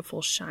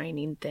beautiful,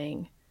 shining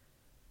thing.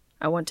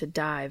 I want to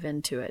dive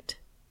into it.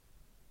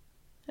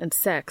 And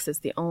sex is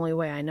the only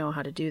way I know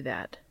how to do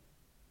that.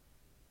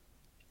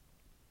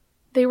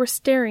 They were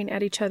staring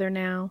at each other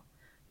now,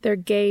 their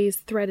gaze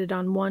threaded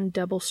on one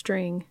double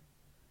string.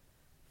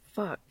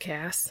 Fuck,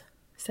 Cass,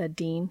 said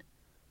Dean.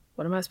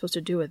 What am I supposed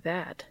to do with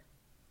that?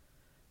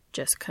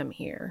 Just come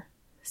here,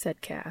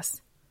 said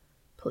Cass.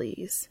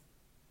 Please.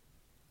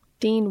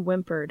 Dean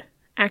whimpered,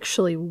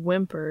 actually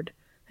whimpered,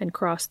 and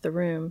crossed the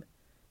room.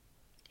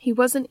 He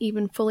wasn't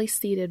even fully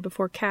seated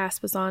before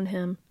Cass was on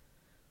him,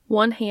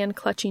 one hand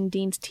clutching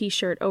Dean's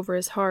t-shirt over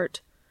his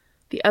heart,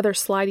 the other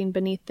sliding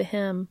beneath the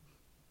hem,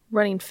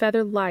 running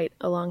feather light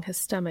along his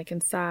stomach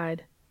and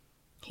side.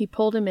 He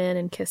pulled him in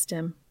and kissed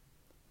him.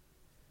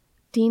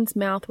 Dean's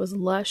mouth was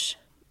lush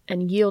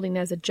and yielding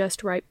as a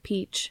just ripe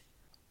peach,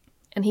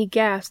 and he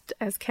gasped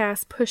as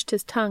Cass pushed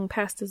his tongue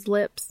past his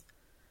lips,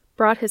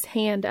 brought his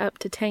hand up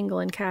to tangle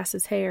in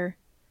Cass's hair.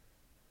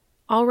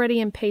 Already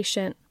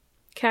impatient,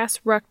 Cass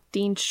rucked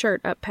Dean's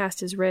shirt up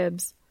past his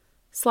ribs,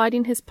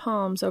 sliding his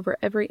palms over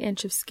every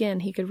inch of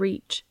skin he could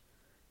reach.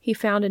 He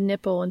found a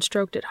nipple and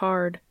stroked it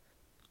hard,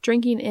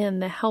 drinking in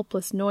the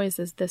helpless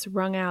noises this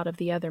wrung out of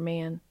the other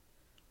man.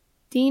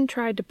 Dean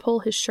tried to pull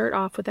his shirt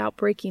off without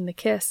breaking the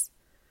kiss,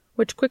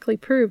 which quickly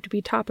proved to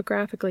be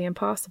topographically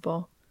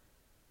impossible.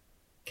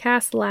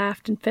 Cass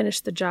laughed and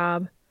finished the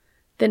job,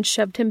 then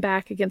shoved him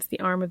back against the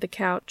arm of the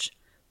couch,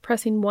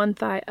 pressing one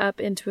thigh up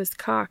into his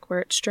cock where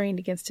it strained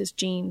against his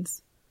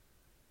jeans.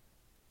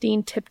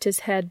 Dean tipped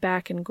his head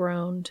back and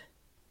groaned.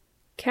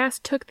 Cass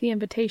took the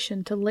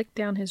invitation to lick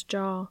down his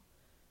jaw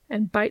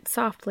and bite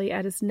softly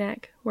at his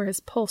neck where his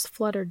pulse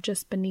fluttered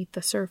just beneath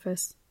the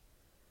surface.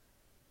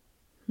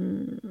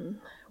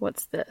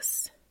 What's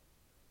this?"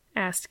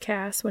 asked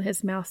Cass when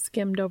his mouth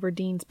skimmed over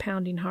Dean's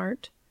pounding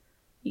heart.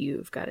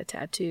 "You've got a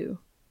tattoo."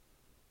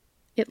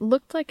 It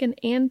looked like an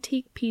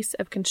antique piece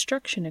of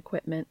construction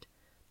equipment,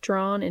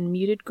 drawn in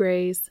muted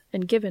grays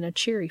and given a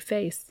cheery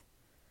face.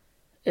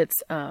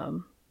 It's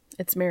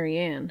Mary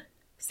Ann,"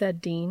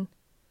 said Dean.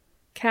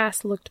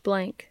 Cass looked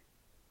blank.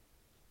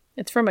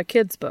 "It's from a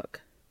kid's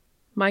book.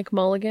 Mike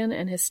Mulligan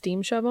and his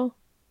steam shovel?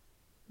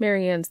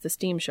 Mary Ann's the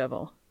steam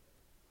shovel."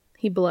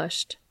 He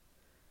blushed.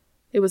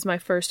 "It was my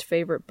first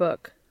favorite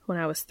book, when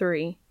I was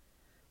 3.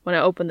 When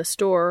I opened the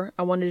store,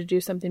 I wanted to do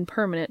something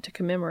permanent to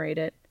commemorate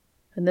it,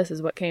 and this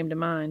is what came to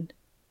mind."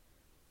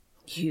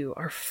 "You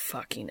are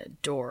fucking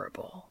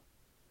adorable,"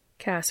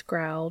 Cass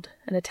growled,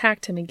 and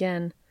attacked him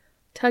again,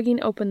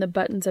 tugging open the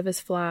buttons of his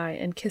fly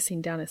and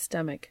kissing down his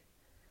stomach.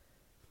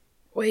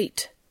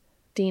 "Wait,"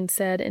 Dean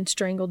said in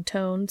strangled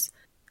tones,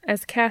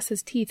 as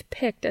Cass's teeth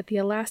picked at the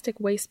elastic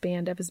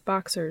waistband of his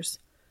boxers.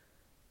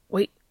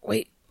 Wait.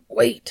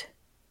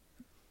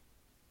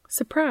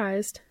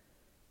 Surprised,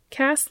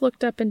 Cass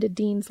looked up into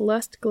Dean's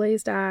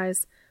lust-glazed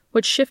eyes,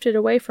 which shifted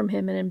away from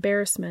him in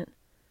embarrassment.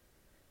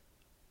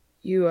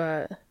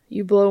 You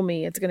blow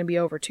me, it's going to be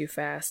over too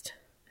fast.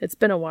 It's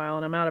been a while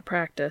and I'm out of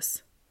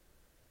practice."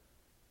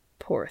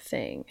 "Poor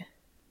thing.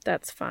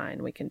 That's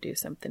fine, we can do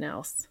something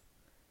else."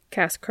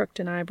 Cass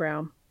crooked an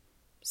eyebrow.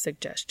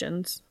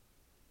 "Suggestions?"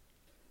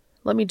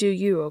 "Let me do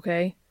you,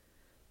 okay?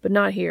 But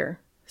not here.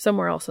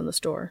 Somewhere else in the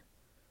store."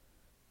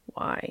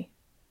 "Why?"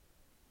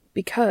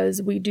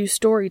 "Because we do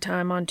story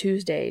time on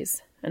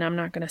Tuesdays, and I'm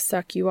not going to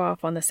suck you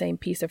off on the same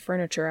piece of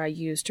furniture I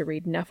use to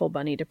read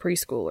Nefflebunny to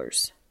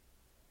preschoolers."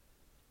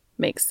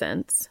 "Makes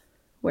sense.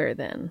 Where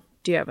then?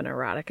 Do you have an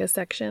erotica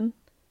section?"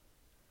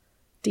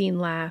 Dean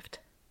laughed.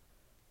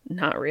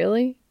 "Not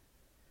really.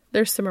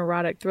 There's some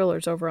erotic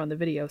thrillers over on the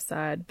video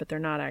side, but they're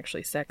not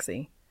actually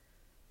sexy."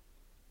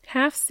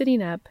 Half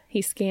sitting up,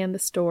 he scanned the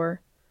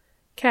store.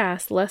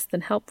 Cass, less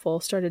than helpful,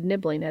 started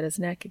nibbling at his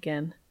neck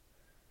again.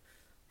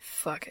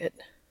 "Fuck it,"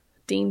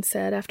 Dean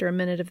said after a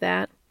minute of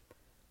that.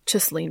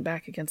 "Just lean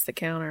back against the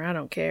counter, I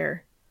don't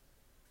care."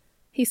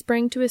 He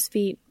sprang to his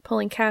feet,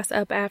 pulling Cass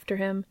up after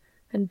him,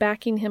 and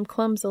backing him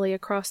clumsily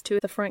across to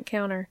the front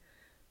counter,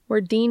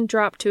 where Dean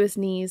dropped to his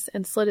knees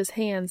and slid his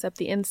hands up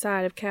the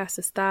inside of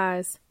Cass's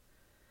thighs.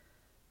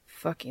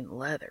 "Fucking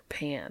leather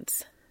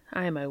pants.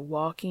 I am a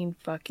walking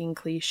fucking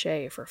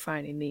cliché for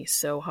finding these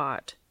so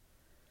hot."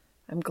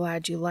 "I'm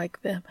glad you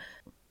like them,"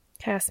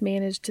 Cass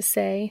managed to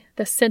say,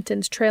 the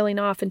sentence trailing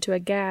off into a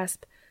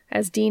gasp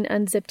as Dean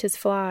unzipped his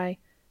fly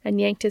and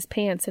yanked his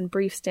pants and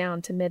briefs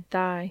down to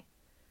mid-thigh.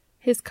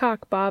 His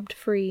cock bobbed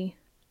free,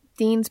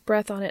 Dean's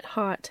breath on it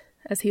hot,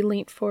 as he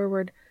leant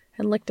forward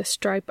and licked a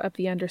stripe up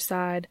the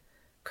underside,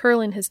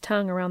 curling his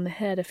tongue around the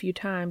head a few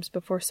times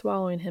before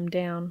swallowing him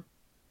down.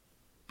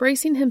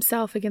 Bracing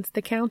himself against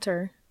the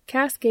counter,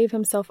 Cass gave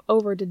himself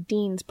over to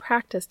Dean's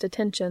practiced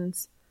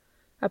attentions,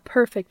 a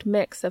perfect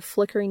mix of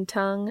flickering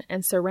tongue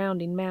and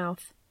surrounding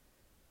mouth.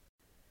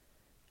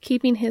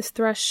 Keeping his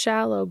thrust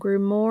shallow grew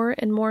more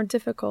and more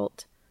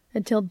difficult,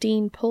 until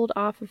Dean pulled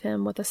off of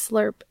him with a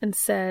slurp and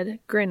said,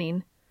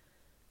 grinning,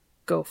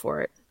 "Go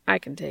for it. I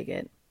can take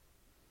it."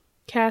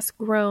 Cass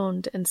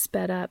groaned and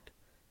sped up,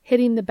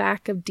 hitting the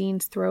back of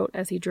Dean's throat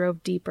as he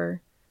drove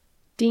deeper.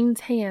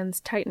 Dean's hands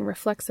tightened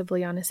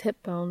reflexively on his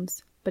hip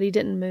bones, but he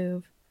didn't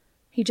move.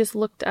 He just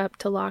looked up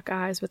to lock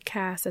eyes with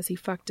Cass as he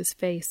fucked his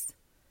face.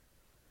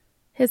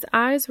 His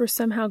eyes were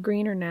somehow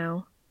greener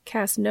now,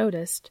 Cass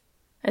noticed,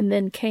 and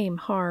then came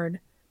hard,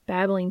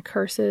 babbling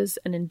curses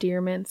and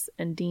endearments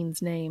and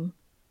Dean's name.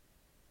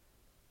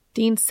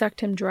 Dean sucked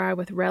him dry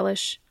with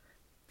relish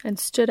and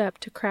stood up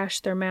to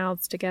crash their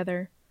mouths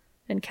together,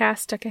 and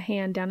Cass stuck a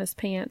hand down his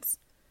pants,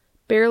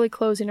 barely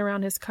closing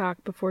around his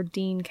cock before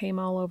Dean came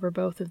all over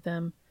both of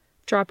them,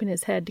 dropping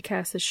his head to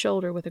Cass's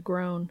shoulder with a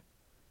groan.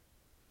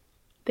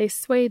 They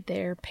swayed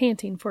there,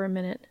 panting for a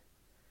minute.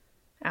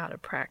 "Out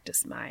of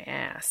practice, my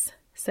ass,"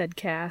 said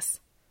Cass.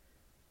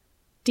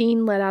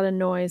 Dean let out a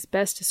noise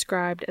best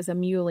described as a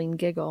mewling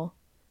giggle.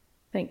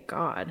 "Thank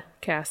God,"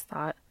 Cass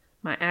thought,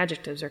 "my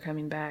adjectives are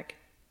coming back,"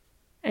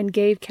 and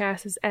gave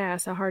Cass's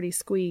ass a hearty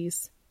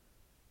squeeze.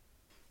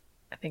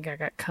 "I think I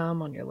got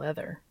cum on your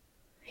leather,"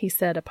 he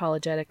said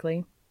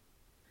apologetically.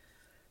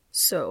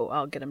 "So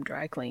I'll get 'em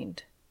dry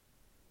cleaned."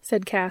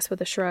 said Cass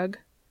with a shrug.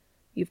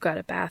 "You've got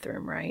a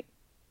bathroom, right?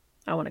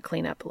 I want to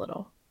clean up a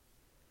little."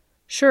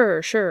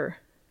 Sure.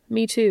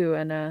 Me too,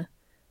 and,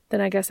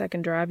 then I guess I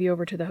can drive you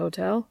over to the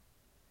hotel?"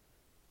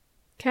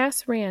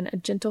 Cass ran a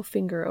gentle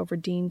finger over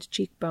Dean's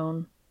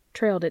cheekbone,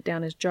 trailed it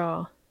down his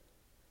jaw.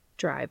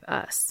 "Drive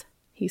us,"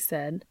 he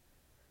said.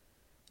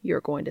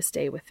 "You're going to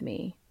stay with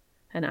me,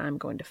 and I'm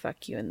going to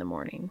fuck you in the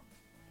morning."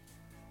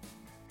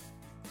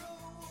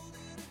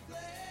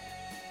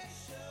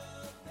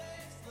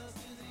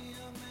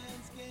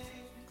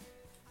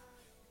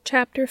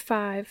 Chapter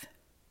 5.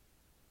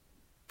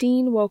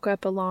 Dean woke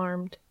up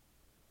alarmed.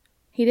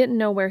 He didn't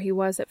know where he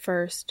was at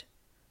first.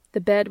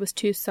 The bed was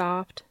too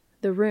soft,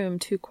 the room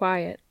too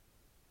quiet.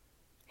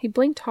 He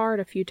blinked hard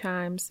a few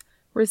times,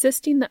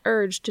 resisting the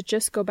urge to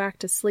just go back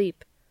to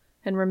sleep,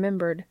 and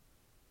remembered.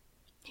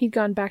 He'd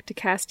gone back to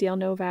Castiel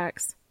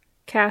Novak's,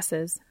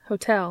 Cass's,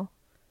 hotel.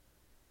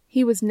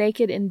 He was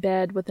naked in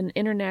bed with an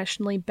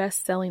internationally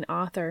best-selling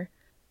author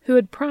who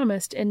had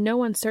promised in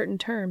no uncertain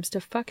terms to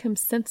fuck him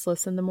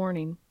senseless in the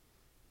morning.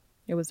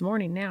 It was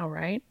morning now,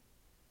 right?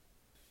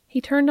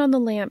 He turned on the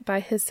lamp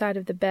by his side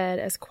of the bed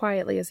as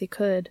quietly as he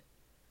could.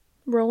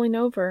 Rolling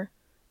over,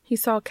 he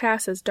saw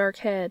Cass's dark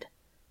head,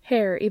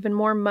 hair even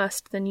more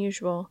mussed than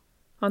usual,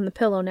 on the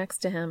pillow next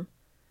to him.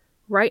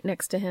 Right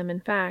next to him, in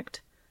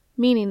fact,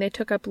 meaning they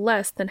took up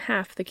less than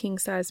half the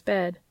king-size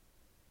bed.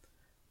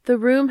 The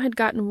room had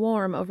gotten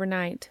warm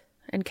overnight,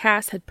 and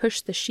Cass had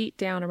pushed the sheet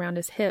down around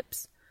his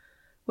hips,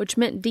 which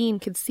meant Dean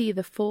could see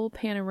the full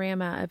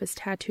panorama of his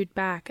tattooed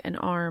back and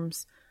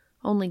arms,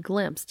 only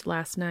glimpsed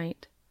last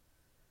night.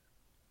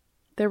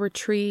 There were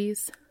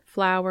trees,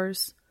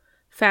 flowers,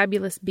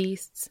 fabulous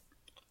beasts,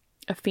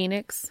 a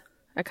phoenix,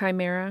 a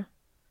chimera,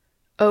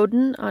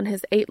 Odin on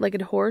his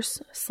 8-legged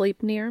horse,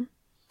 Sleipnir,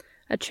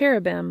 a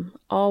cherubim,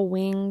 all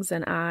wings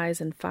and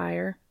eyes and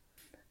fire.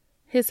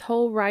 His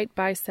whole right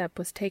bicep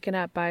was taken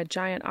up by a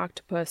giant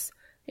octopus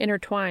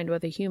intertwined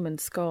with a human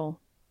skull.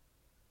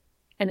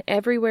 And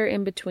everywhere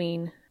in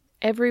between,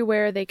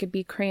 everywhere they could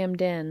be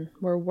crammed in,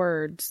 were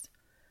words,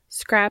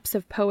 scraps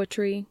of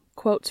poetry,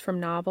 quotes from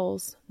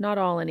novels, not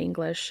all in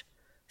English,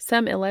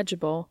 some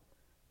illegible,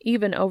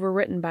 even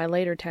overwritten by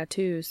later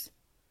tattoos.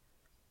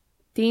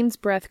 Dean's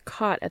breath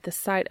caught at the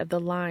sight of the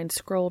line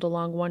scrolled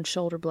along one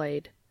shoulder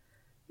blade.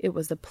 It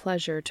was a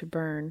pleasure to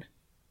burn.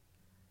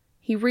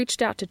 He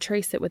reached out to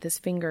trace it with his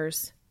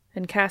fingers,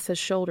 and Cass's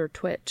shoulder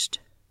twitched.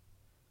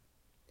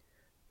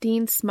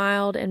 Dean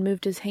smiled and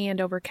moved his hand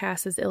over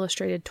Cass's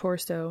illustrated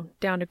torso,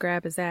 down to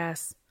grab his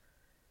ass.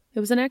 It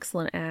was an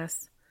excellent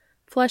ass,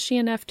 fleshy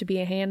enough to be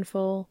a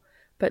handful,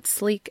 but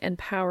sleek and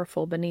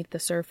powerful beneath the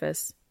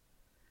surface.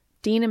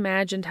 Dean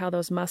imagined how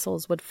those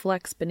muscles would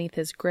flex beneath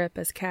his grip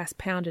as Cass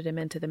pounded him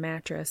into the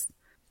mattress,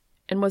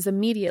 and was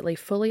immediately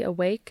fully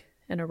awake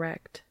and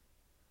erect.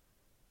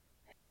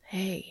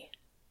 "Hey,"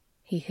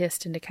 he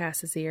hissed into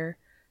Cass's ear,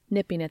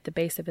 nipping at the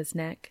base of his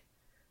neck.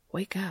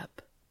 "Wake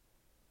up."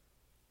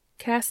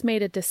 Cass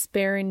made a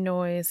despairing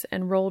noise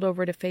and rolled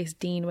over to face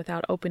Dean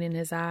without opening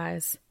his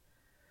eyes.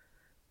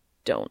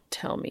 "Don't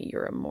tell me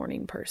you're a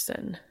morning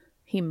person,"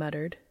 he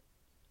muttered.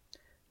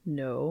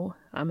 "No,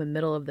 I'm a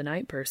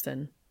middle-of-the-night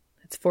person.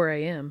 It's 4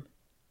 a.m.,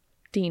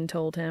 Dean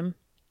told him.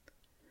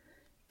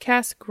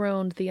 Cass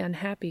groaned the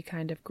unhappy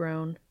kind of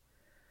groan.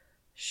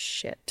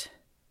 "Shit,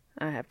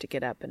 I have to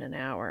get up in an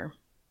hour."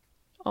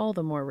 "All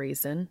the more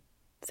reason,"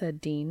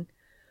 said Dean,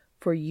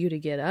 "for you to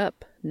get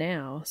up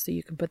now so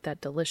you can put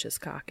that delicious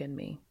cock in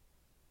me."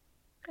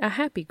 A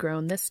happy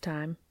groan this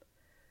time.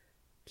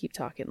 "Keep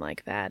talking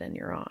like that and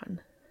you're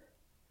on."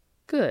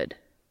 "Good."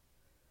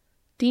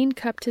 Dean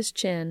cupped his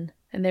chin,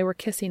 and they were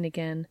kissing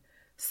again,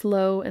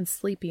 slow and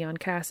sleepy on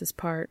Cass's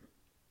part.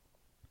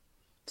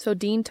 So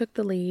Dean took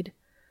the lead,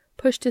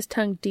 pushed his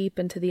tongue deep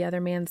into the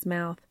other man's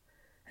mouth,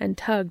 and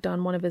tugged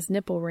on one of his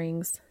nipple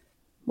rings,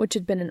 which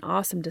had been an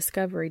awesome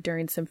discovery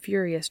during some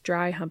furious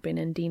dry humping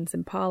in Dean's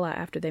Impala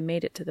after they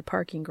made it to the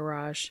parking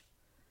garage.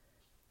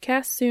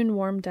 Cass soon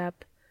warmed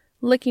up,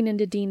 licking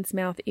into Dean's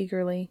mouth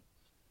eagerly.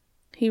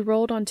 He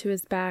rolled onto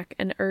his back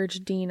and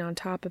urged Dean on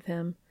top of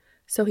him,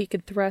 so he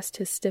could thrust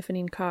his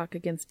stiffening cock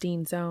against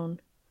Dean's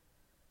own.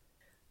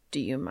 "Do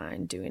you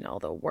mind doing all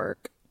the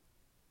work?"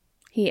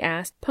 he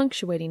asked,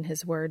 punctuating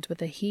his words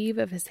with a heave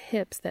of his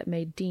hips that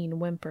made Dean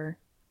whimper.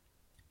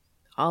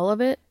 "All of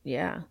it?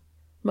 Yeah.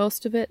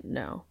 Most of it?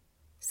 No,"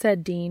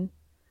 said Dean.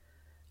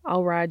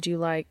 "I'll ride you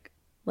like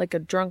a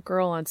drunk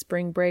girl on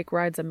spring break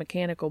rides a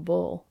mechanical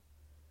bull."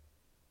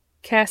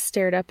 Cass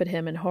stared up at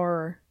him in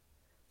horror.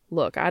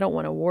 "Look, I don't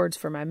want awards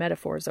for my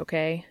metaphors,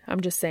 okay?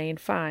 I'm just saying,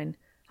 fine,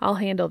 I'll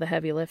handle the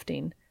heavy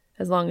lifting,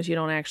 as long as you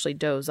don't actually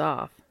doze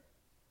off."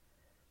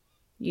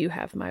 "You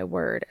have my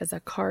word as a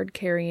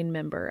card-carrying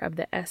member of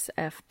the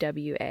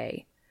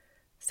SFWA,"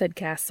 said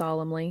Cass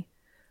solemnly.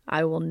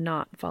 "I will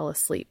not fall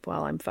asleep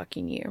while I'm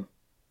fucking you."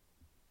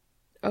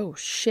 "Oh,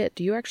 shit,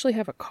 do you actually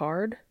have a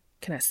card?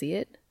 Can I see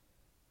it?"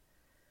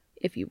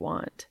 "If you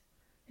want.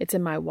 It's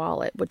in my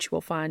wallet, which you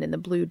will find in the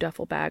blue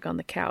duffel bag on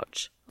the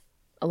couch,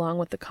 along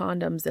with the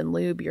condoms and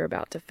lube you're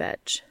about to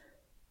fetch."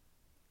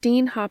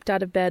 Dean hopped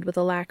out of bed with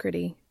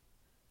alacrity.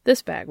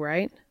 "This bag,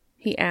 right?"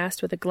 he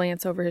asked with a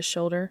glance over his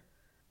shoulder.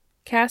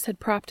 Cass had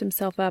propped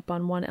himself up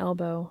on one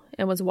elbow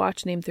and was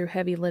watching him through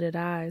heavy-lidded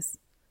eyes.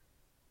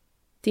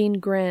 Dean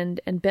grinned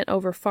and bent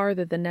over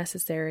farther than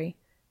necessary,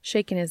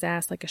 shaking his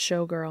ass like a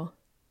showgirl.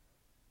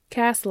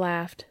 Cass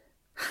laughed.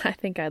 "I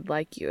think I'd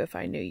like you if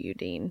I knew you,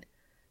 Dean,"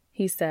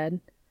 he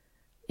said,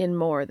 "in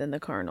more than the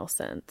carnal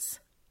sense."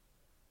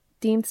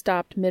 Dean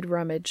stopped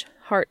mid-rummage,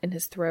 heart in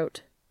his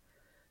throat.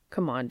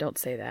 "Come on, don't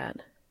say that."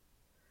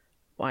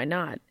 "Why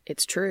not?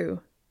 It's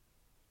true."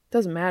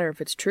 "Doesn't matter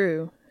if it's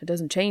true. It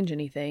doesn't change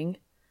anything,"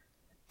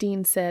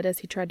 Dean said as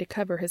he tried to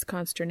cover his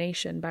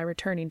consternation by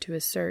returning to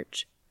his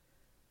search.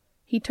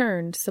 He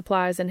turned,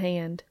 supplies in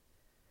hand.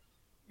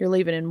 "You're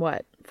leaving in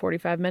what,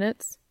 45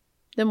 minutes?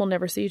 Then we'll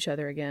never see each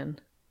other again.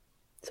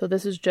 So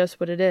this is just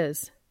what it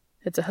is.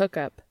 It's a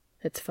hookup.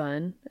 It's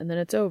fun, and then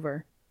it's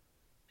over.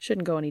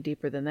 Shouldn't go any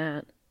deeper than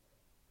that."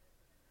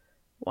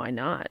 "Why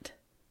not?"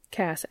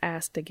 Cass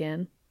asked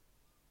again.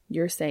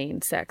 "You're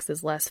saying sex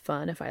is less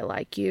fun if I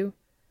like you?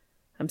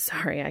 I'm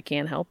sorry, I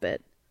can't help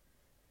it."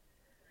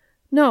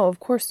 "No, of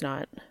course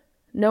not.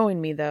 Knowing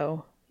me,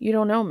 though, you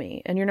don't know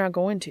me, and you're not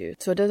going to,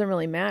 so it doesn't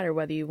really matter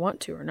whether you want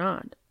to or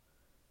not."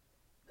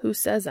 "Who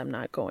says I'm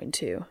not going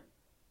to?"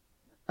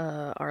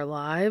 Our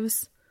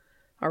lives?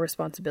 Our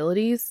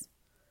responsibilities?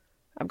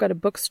 I've got a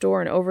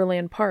bookstore in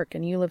Overland Park,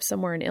 and you live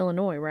somewhere in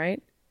Illinois,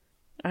 right?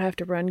 I have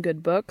to run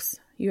good books.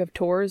 You have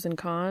tours and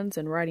cons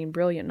and writing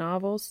brilliant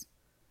novels.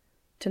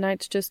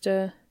 Tonight's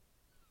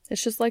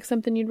it's just like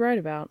something you'd write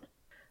about.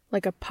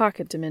 Like a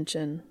pocket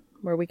dimension,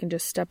 where we can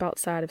just step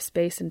outside of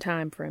space and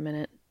time for a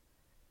minute.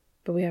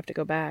 But we have to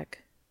go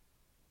back.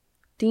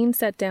 Dean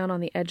sat down on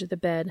the edge of the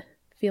bed,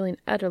 feeling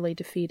utterly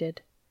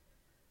defeated.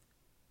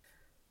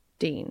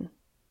 "Dean,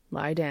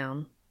 lie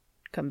down.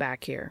 Come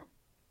back here,"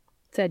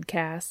 said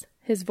Cass,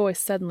 his voice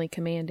suddenly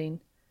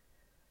commanding.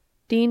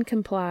 Dean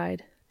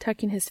complied,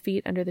 tucking his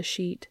feet under the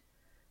sheet.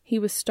 He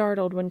was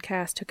startled when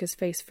Cass took his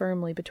face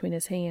firmly between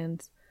his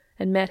hands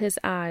and met his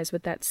eyes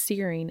with that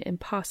searing,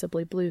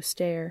 impossibly blue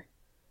stare.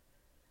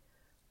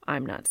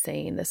 "I'm not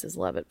saying this is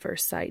love at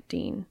first sight,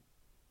 Dean,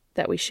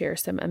 that we share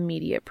some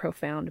immediate,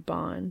 profound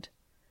bond.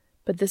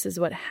 But this is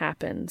what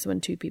happens when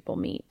two people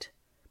meet.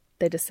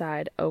 They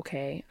decide,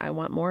 okay, I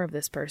want more of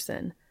this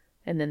person,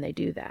 and then they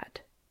do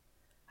that.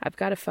 I've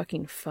got a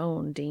fucking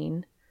phone,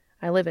 Dean.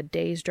 I live a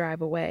day's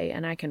drive away,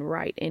 and I can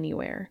write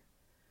anywhere.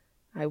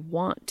 I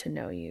want to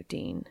know you,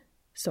 Dean,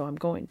 so I'm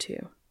going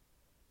to."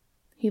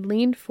 He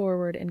leaned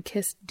forward and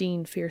kissed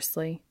Dean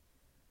fiercely.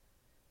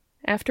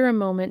 After a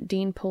moment,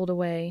 Dean pulled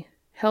away,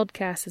 held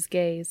Cass's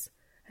gaze,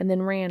 and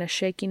then ran a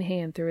shaking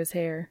hand through his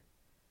hair.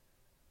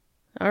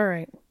 "All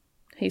right,"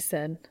 he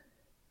said.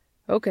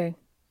 "Okay,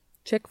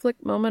 chick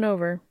flick moment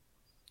over.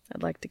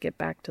 I'd like to get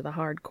back to the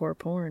hardcore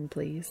porn,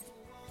 please."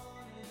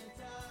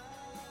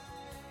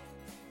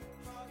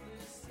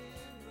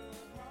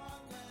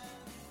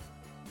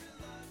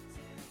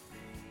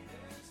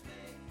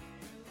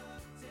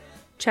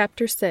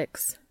 Chapter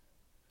 6.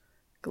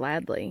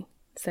 "Gladly,"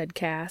 said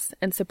Cass,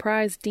 and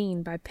surprised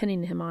Dean by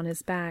pinning him on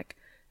his back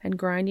and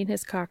grinding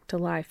his cock to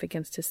life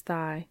against his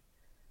thigh.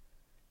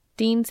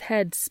 Dean's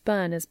head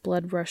spun as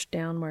blood rushed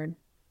downward.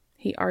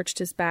 He arched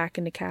his back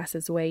into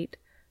Cass's weight,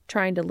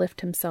 trying to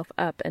lift himself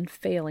up and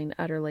failing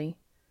utterly.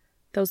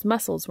 Those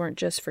muscles weren't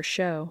just for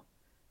show.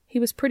 He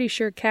was pretty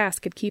sure Cass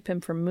could keep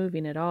him from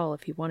moving at all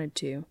if he wanted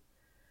to,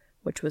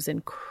 which was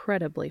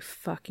incredibly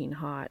fucking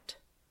hot.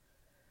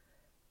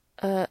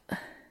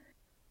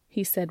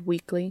 He said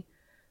weakly,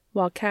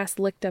 while Cass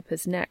licked up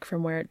his neck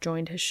from where it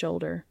joined his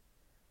shoulder.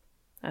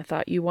 "I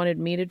thought you wanted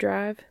me to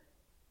drive?"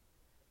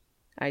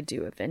 "I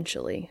do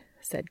eventually,"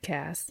 said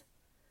Cass.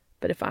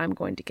 "But if I'm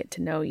going to get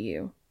to know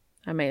you,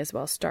 I may as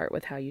well start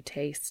with how you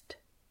taste."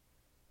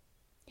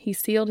 He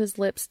sealed his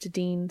lips to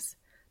Dean's,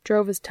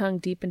 drove his tongue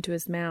deep into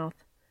his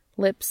mouth,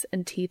 lips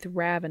and teeth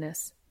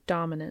ravenous,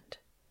 dominant.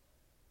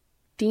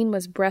 Dean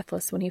was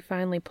breathless when he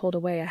finally pulled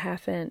away a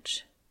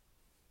half-inch.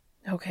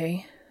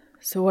 "Okay,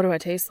 so what do I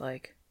taste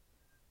like?"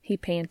 he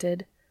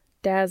panted,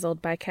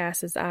 dazzled by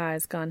Cass's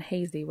eyes gone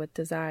hazy with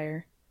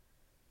desire.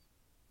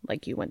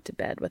 "Like you went to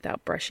bed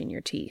without brushing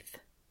your teeth."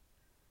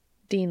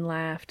 Dean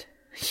laughed.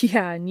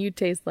 "Yeah, and you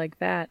taste like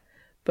that,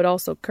 but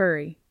also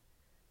curry."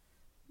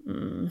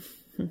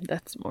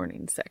 That's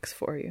morning sex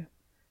for you,"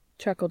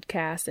 chuckled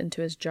Cass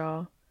into his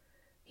jaw.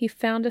 He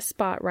found a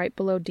spot right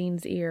below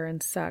Dean's ear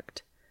and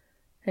sucked,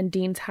 and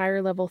Dean's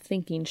higher-level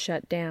thinking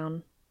shut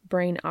down,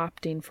 brain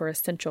opting for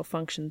essential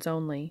functions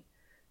only.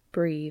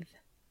 Breathe,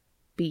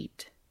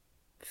 beat,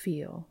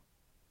 feel.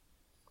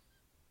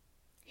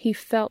 He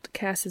felt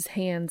Cass's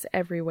hands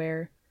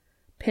everywhere,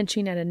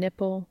 pinching at a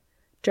nipple,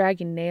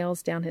 dragging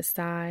nails down his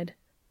side,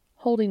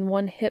 holding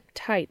one hip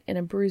tight in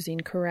a bruising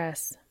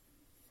caress.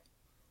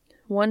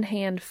 One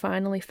hand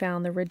finally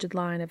found the rigid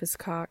line of his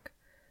cock,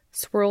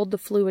 swirled the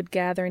fluid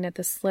gathering at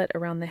the slit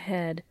around the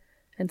head,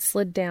 and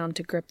slid down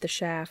to grip the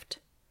shaft.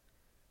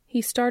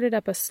 He started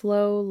up a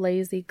slow,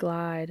 lazy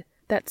glide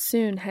that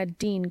soon had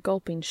Dean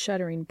gulping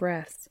shuddering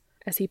breaths,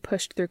 as he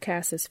pushed through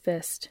Cass's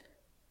fist.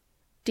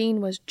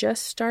 Dean was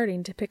just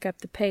starting to pick up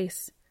the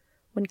pace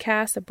when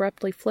Cass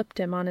abruptly flipped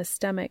him on his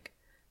stomach,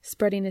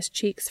 spreading his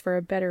cheeks for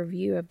a better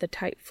view of the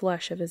tight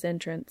flush of his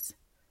entrance.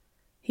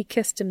 He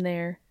kissed him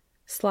there,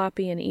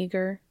 sloppy and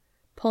eager,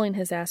 pulling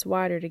his ass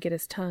wider to get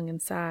his tongue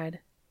inside.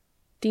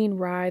 Dean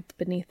writhed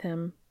beneath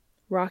him,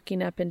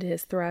 rocking up into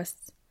his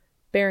thrusts,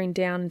 bearing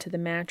down into the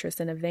mattress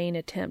in a vain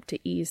attempt to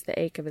ease the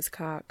ache of his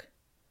cock.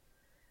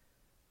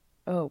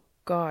 "Oh,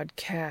 God,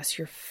 Cass,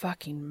 your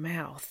fucking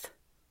mouth,"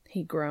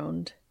 he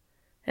groaned.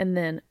 And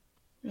then,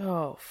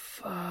 "Oh,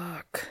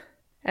 fuck,"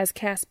 as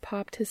Cass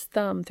popped his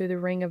thumb through the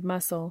ring of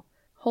muscle,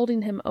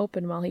 holding him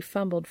open while he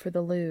fumbled for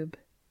the lube.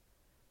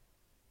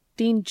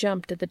 Dean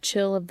jumped at the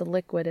chill of the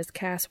liquid as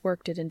Cass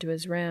worked it into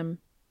his rim,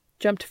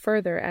 jumped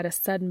further at a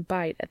sudden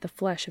bite at the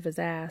flesh of his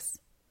ass.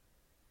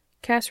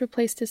 Cass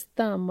replaced his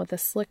thumb with a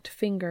slicked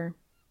finger,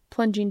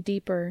 plunging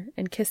deeper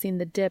and kissing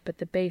the dip at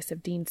the base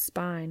of Dean's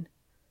spine.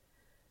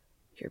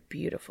 "You're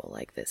beautiful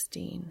like this,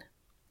 Dean,"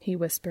 he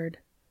whispered.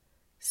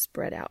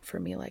 "Spread out for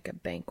me like a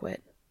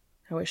banquet.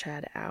 I wish I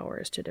had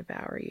hours to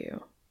devour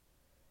you."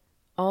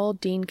 All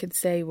Dean could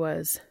say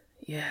was,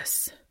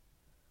 "Yes."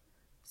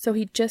 So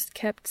he just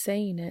kept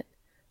saying it,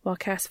 while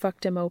Cass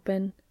fucked him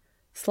open,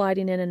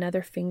 sliding in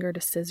another finger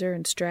to scissor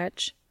and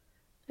stretch.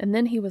 And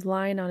then he was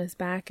lying on his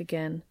back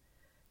again.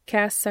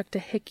 Cass sucked a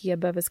hickey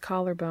above his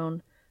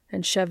collarbone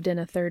and shoved in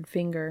a third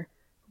finger,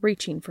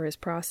 reaching for his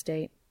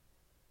prostate.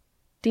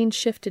 Dean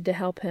shifted to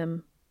help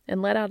him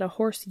and let out a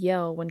hoarse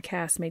yell when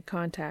Cass made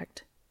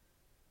contact.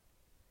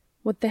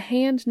 With the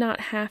hand not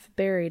half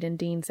buried in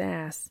Dean's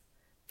ass,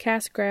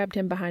 Cass grabbed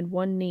him behind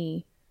one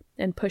knee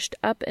and pushed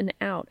up and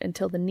out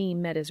until the knee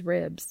met his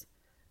ribs.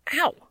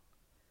 "Ow!"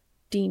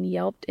 Dean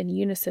yelped in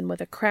unison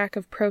with a crack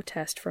of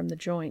protest from the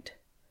joint.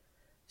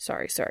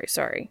 Sorry,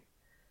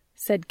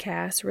 said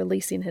Cass,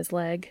 releasing his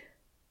leg.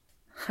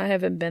 "I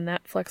haven't been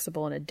that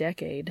flexible in a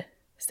decade,"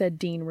 said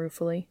Dean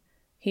ruefully.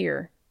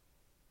 "Here."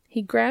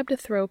 He grabbed a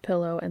throw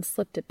pillow and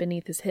slipped it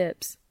beneath his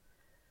hips.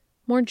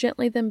 More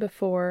gently than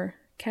before,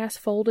 Cass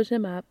folded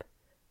him up,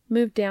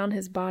 moved down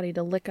his body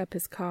to lick up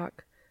his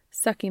cock,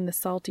 sucking the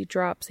salty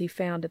drops he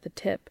found at the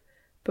tip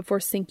before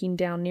sinking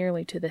down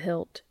nearly to the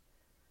hilt.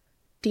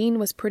 Dean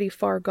was pretty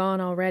far gone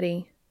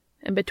already,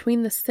 and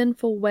between the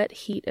sinful wet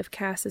heat of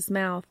Cass's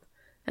mouth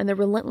and the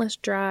relentless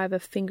drive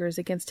of fingers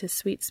against his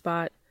sweet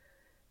spot,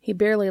 he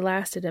barely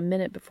lasted a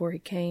minute before he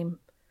came,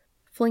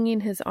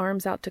 flinging his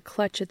arms out to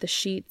clutch at the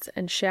sheets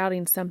and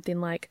shouting something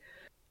like,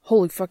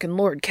 "Holy fucking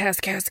Lord, Cass,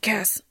 Cass,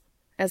 Cass!"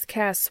 as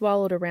Cass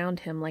swallowed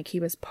around him like he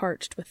was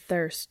parched with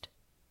thirst.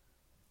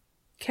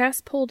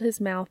 Cass pulled his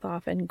mouth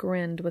off and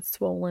grinned with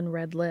swollen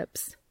red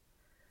lips.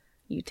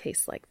 "You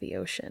taste like the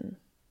ocean,"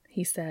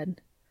 he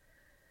said.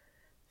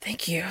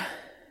 "Thank you,"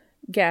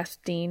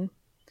 gasped Dean.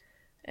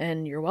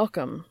 "And you're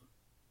welcome."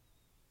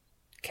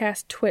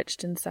 Cass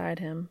twitched inside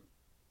him.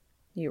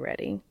 "You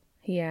ready?"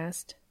 he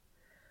asked.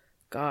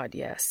 "God,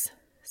 yes,"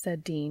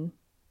 said Dean.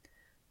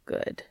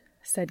 "Good,"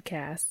 said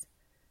Cass,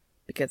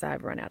 "because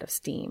I've run out of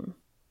steam."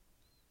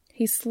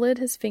 He slid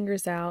his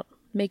fingers out,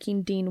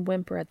 making Dean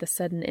whimper at the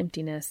sudden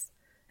emptiness,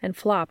 and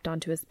flopped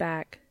onto his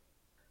back.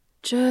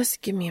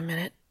 "Just give me a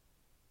minute,"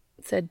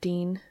 said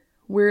Dean,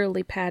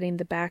 wearily patting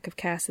the back of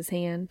Cass's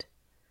hand.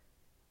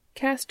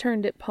 Cass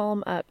turned it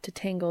palm up to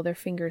tangle their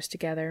fingers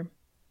together.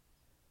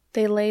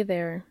 They lay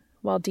there,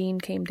 while Dean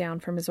came down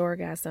from his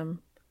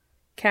orgasm.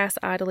 Cass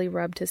idly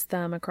rubbed his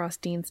thumb across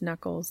Dean's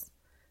knuckles,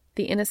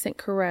 the innocent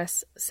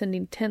caress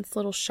sending tense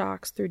little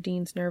shocks through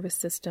Dean's nervous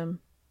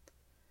system.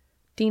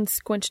 Dean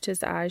squinched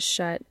his eyes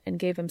shut and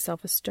gave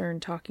himself a stern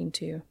talking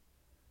to.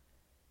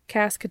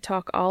 Cass could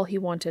talk all he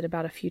wanted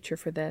about a future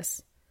for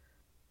this,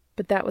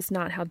 but that was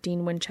not how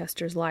Dean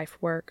Winchester's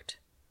life worked.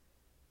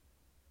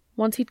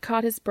 Once he'd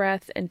caught his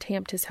breath and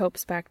tamped his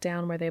hopes back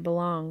down where they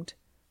belonged,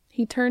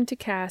 he turned to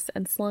Cass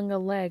and slung a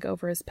leg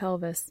over his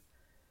pelvis,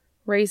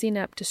 raising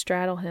up to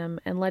straddle him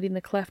and letting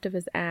the cleft of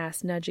his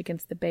ass nudge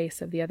against the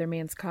base of the other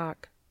man's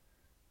cock.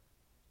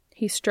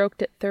 He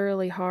stroked it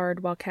thoroughly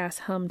hard while Cass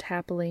hummed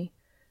happily,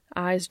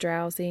 eyes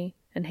drowsy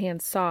and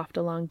hands soft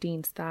along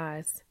Dean's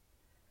thighs.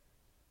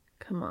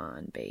 "Come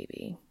on,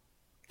 baby,"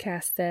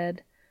 Cass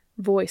said,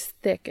 voice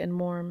thick and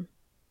warm.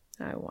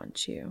 "I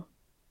want you."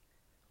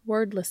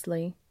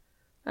 Wordlessly,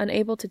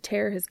 unable to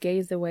tear his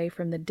gaze away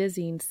from the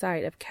dizzying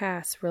sight of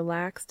Cass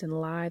relaxed and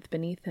lithe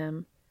beneath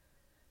him,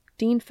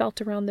 Dean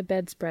felt around the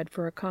bedspread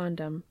for a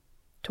condom,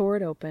 tore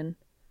it open,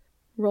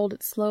 rolled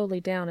it slowly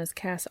down as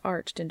Cass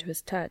arched into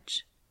his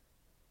touch.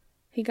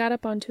 He got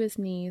up onto his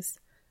knees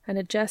and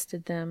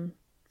adjusted them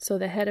so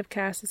the head of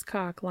Cass's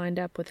cock lined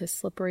up with his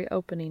slippery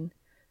opening,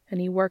 and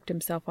he worked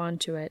himself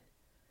onto it,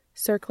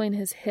 circling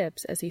his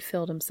hips as he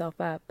filled himself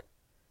up.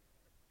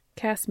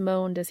 Cass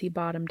moaned as he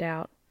bottomed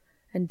out,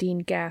 and Dean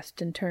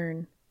gasped in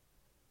turn.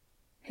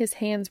 His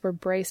hands were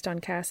braced on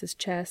Cass's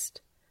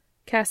chest,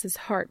 Cass's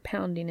heart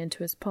pounding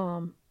into his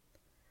palm.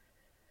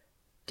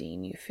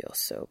 "Dean, you feel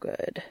so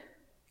good,"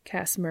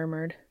 Cass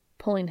murmured,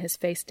 pulling his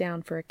face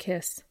down for a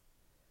kiss.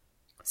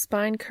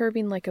 Spine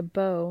curving like a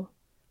bow,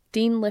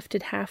 Dean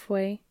lifted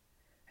halfway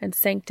and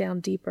sank down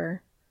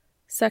deeper,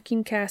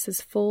 sucking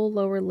Cass's full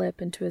lower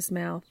lip into his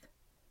mouth.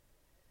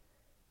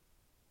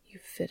 "You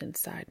fit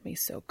inside me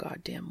so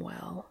goddamn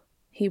well,"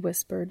 he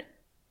whispered.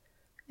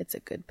 "It's a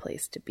good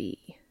place to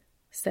be,"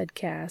 said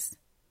Cass.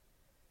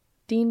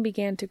 Dean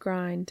began to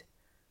grind,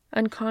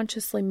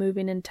 unconsciously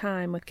moving in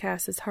time with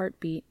Cass's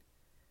heartbeat,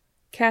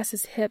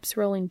 Cass's hips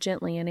rolling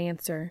gently in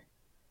answer.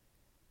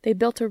 They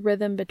built a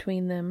rhythm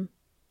between them,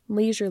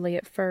 leisurely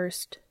at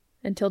first,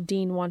 until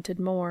Dean wanted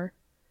more,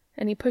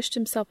 and he pushed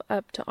himself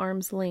up to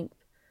arm's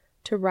length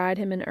to ride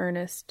him in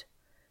earnest,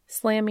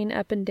 slamming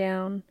up and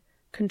down,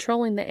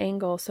 controlling the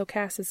angle so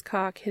Cass's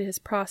cock hit his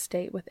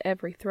prostate with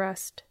every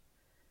thrust.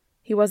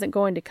 He wasn't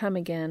going to come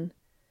again.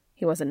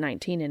 He wasn't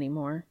 19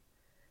 anymore.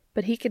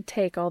 But he could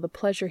take all the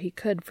pleasure he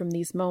could from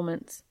these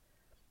moments,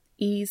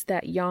 ease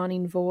that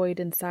yawning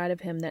void inside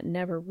of him that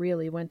never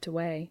really went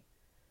away.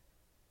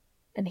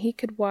 And he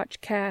could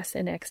watch Cass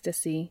in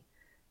ecstasy,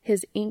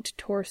 his inked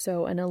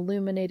torso an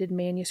illuminated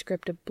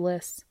manuscript of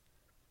bliss,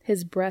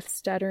 his breath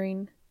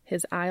stuttering,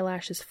 his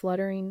eyelashes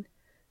fluttering,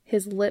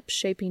 his lips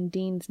shaping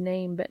Dean's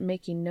name but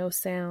making no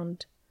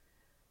sound,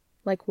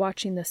 like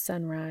watching the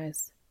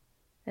sunrise,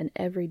 an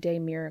everyday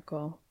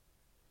miracle.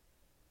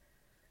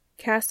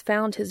 Cass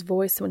found his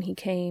voice when he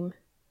came.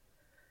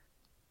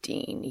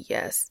 "Dean,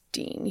 yes,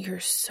 Dean, you're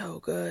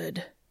so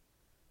good."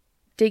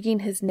 Digging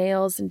his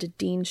nails into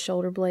Dean's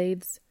shoulder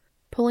blades,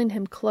 pulling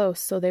him close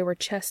so they were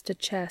chest to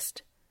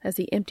chest as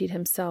he emptied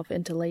himself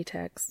into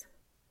latex.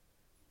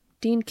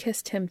 Dean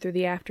kissed him through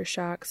the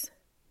aftershocks,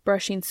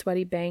 brushing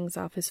sweaty bangs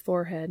off his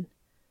forehead.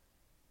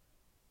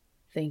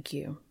 "Thank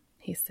you,"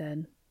 he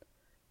said.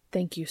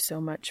 "Thank you so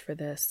much for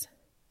this."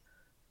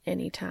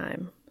 "Any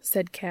time,"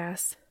 said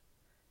Cass.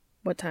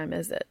 "What time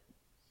is it?"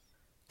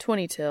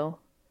 20 till.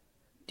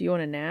 Do you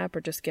want a nap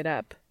or just get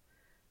up?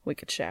 We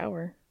could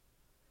shower."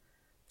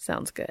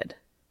 "Sounds good."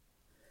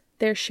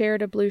 Their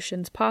shared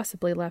ablutions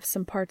possibly left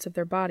some parts of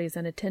their bodies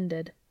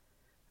unattended.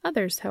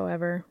 Others,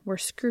 however, were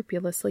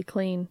scrupulously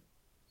clean.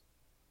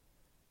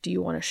 "Do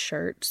you want a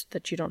shirt so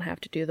that you don't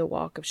have to do the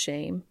walk of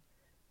shame?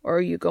 Or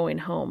are you going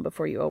home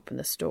before you open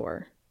the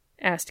store?"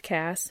 asked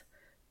Cass,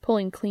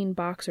 pulling clean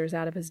boxers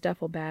out of his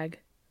duffel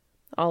bag.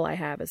 "All I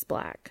have is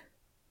black."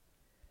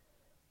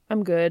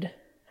 "I'm good.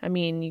 I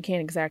mean, you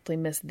can't exactly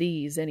miss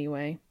these,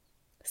 anyway,"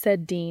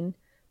 said Dean,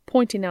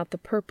 pointing out the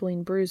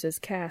purpling bruises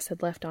Cass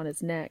had left on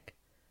his neck.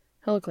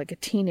 "I look like a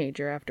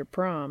teenager after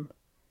prom."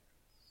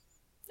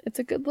 "It's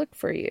a good look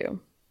for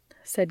you,"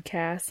 said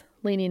Cass,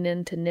 leaning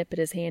in to nip at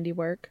his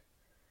handiwork.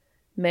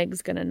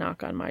 "Meg's gonna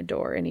knock on my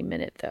door any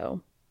minute,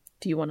 though.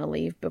 Do you want to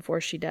leave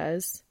before she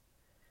does?"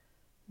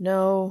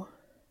 "No,"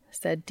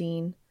 said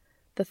Dean,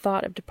 the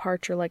thought of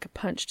departure like a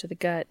punch to the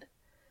gut.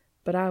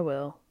 "But I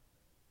will."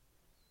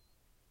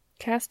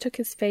 Cass took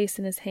his face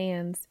in his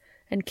hands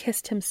and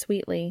kissed him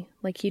sweetly,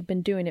 like he'd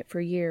been doing it for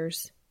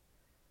years.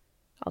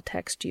 "I'll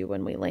text you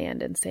when we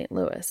land in St.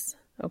 Louis,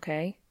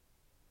 okay?"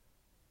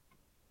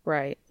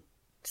 "Right,"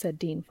 said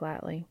Dean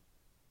flatly.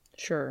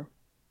 "Sure."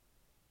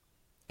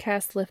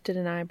 Cass lifted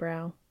an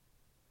eyebrow.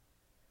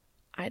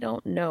 "I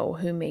don't know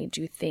who made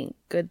you think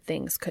good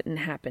things couldn't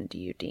happen to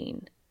you,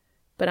 Dean,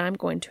 but I'm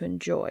going to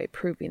enjoy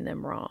proving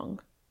them wrong.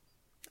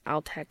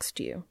 I'll text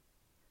you."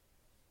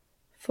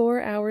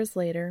 4 hours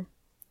later,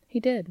 he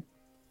did.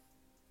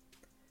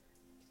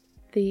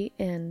 The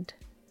end.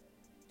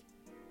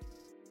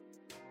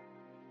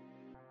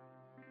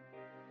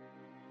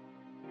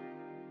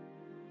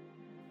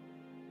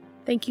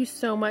 Thank you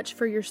so much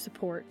for your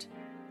support.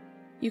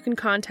 You can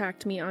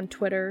contact me on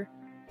Twitter,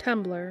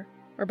 Tumblr,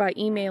 or by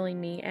emailing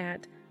me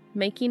at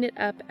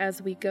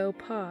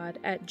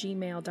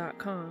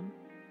makingitupaswegopod@gmail.com.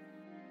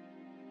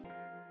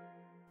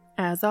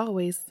 As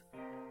always,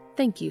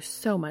 thank you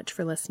so much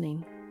for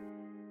listening.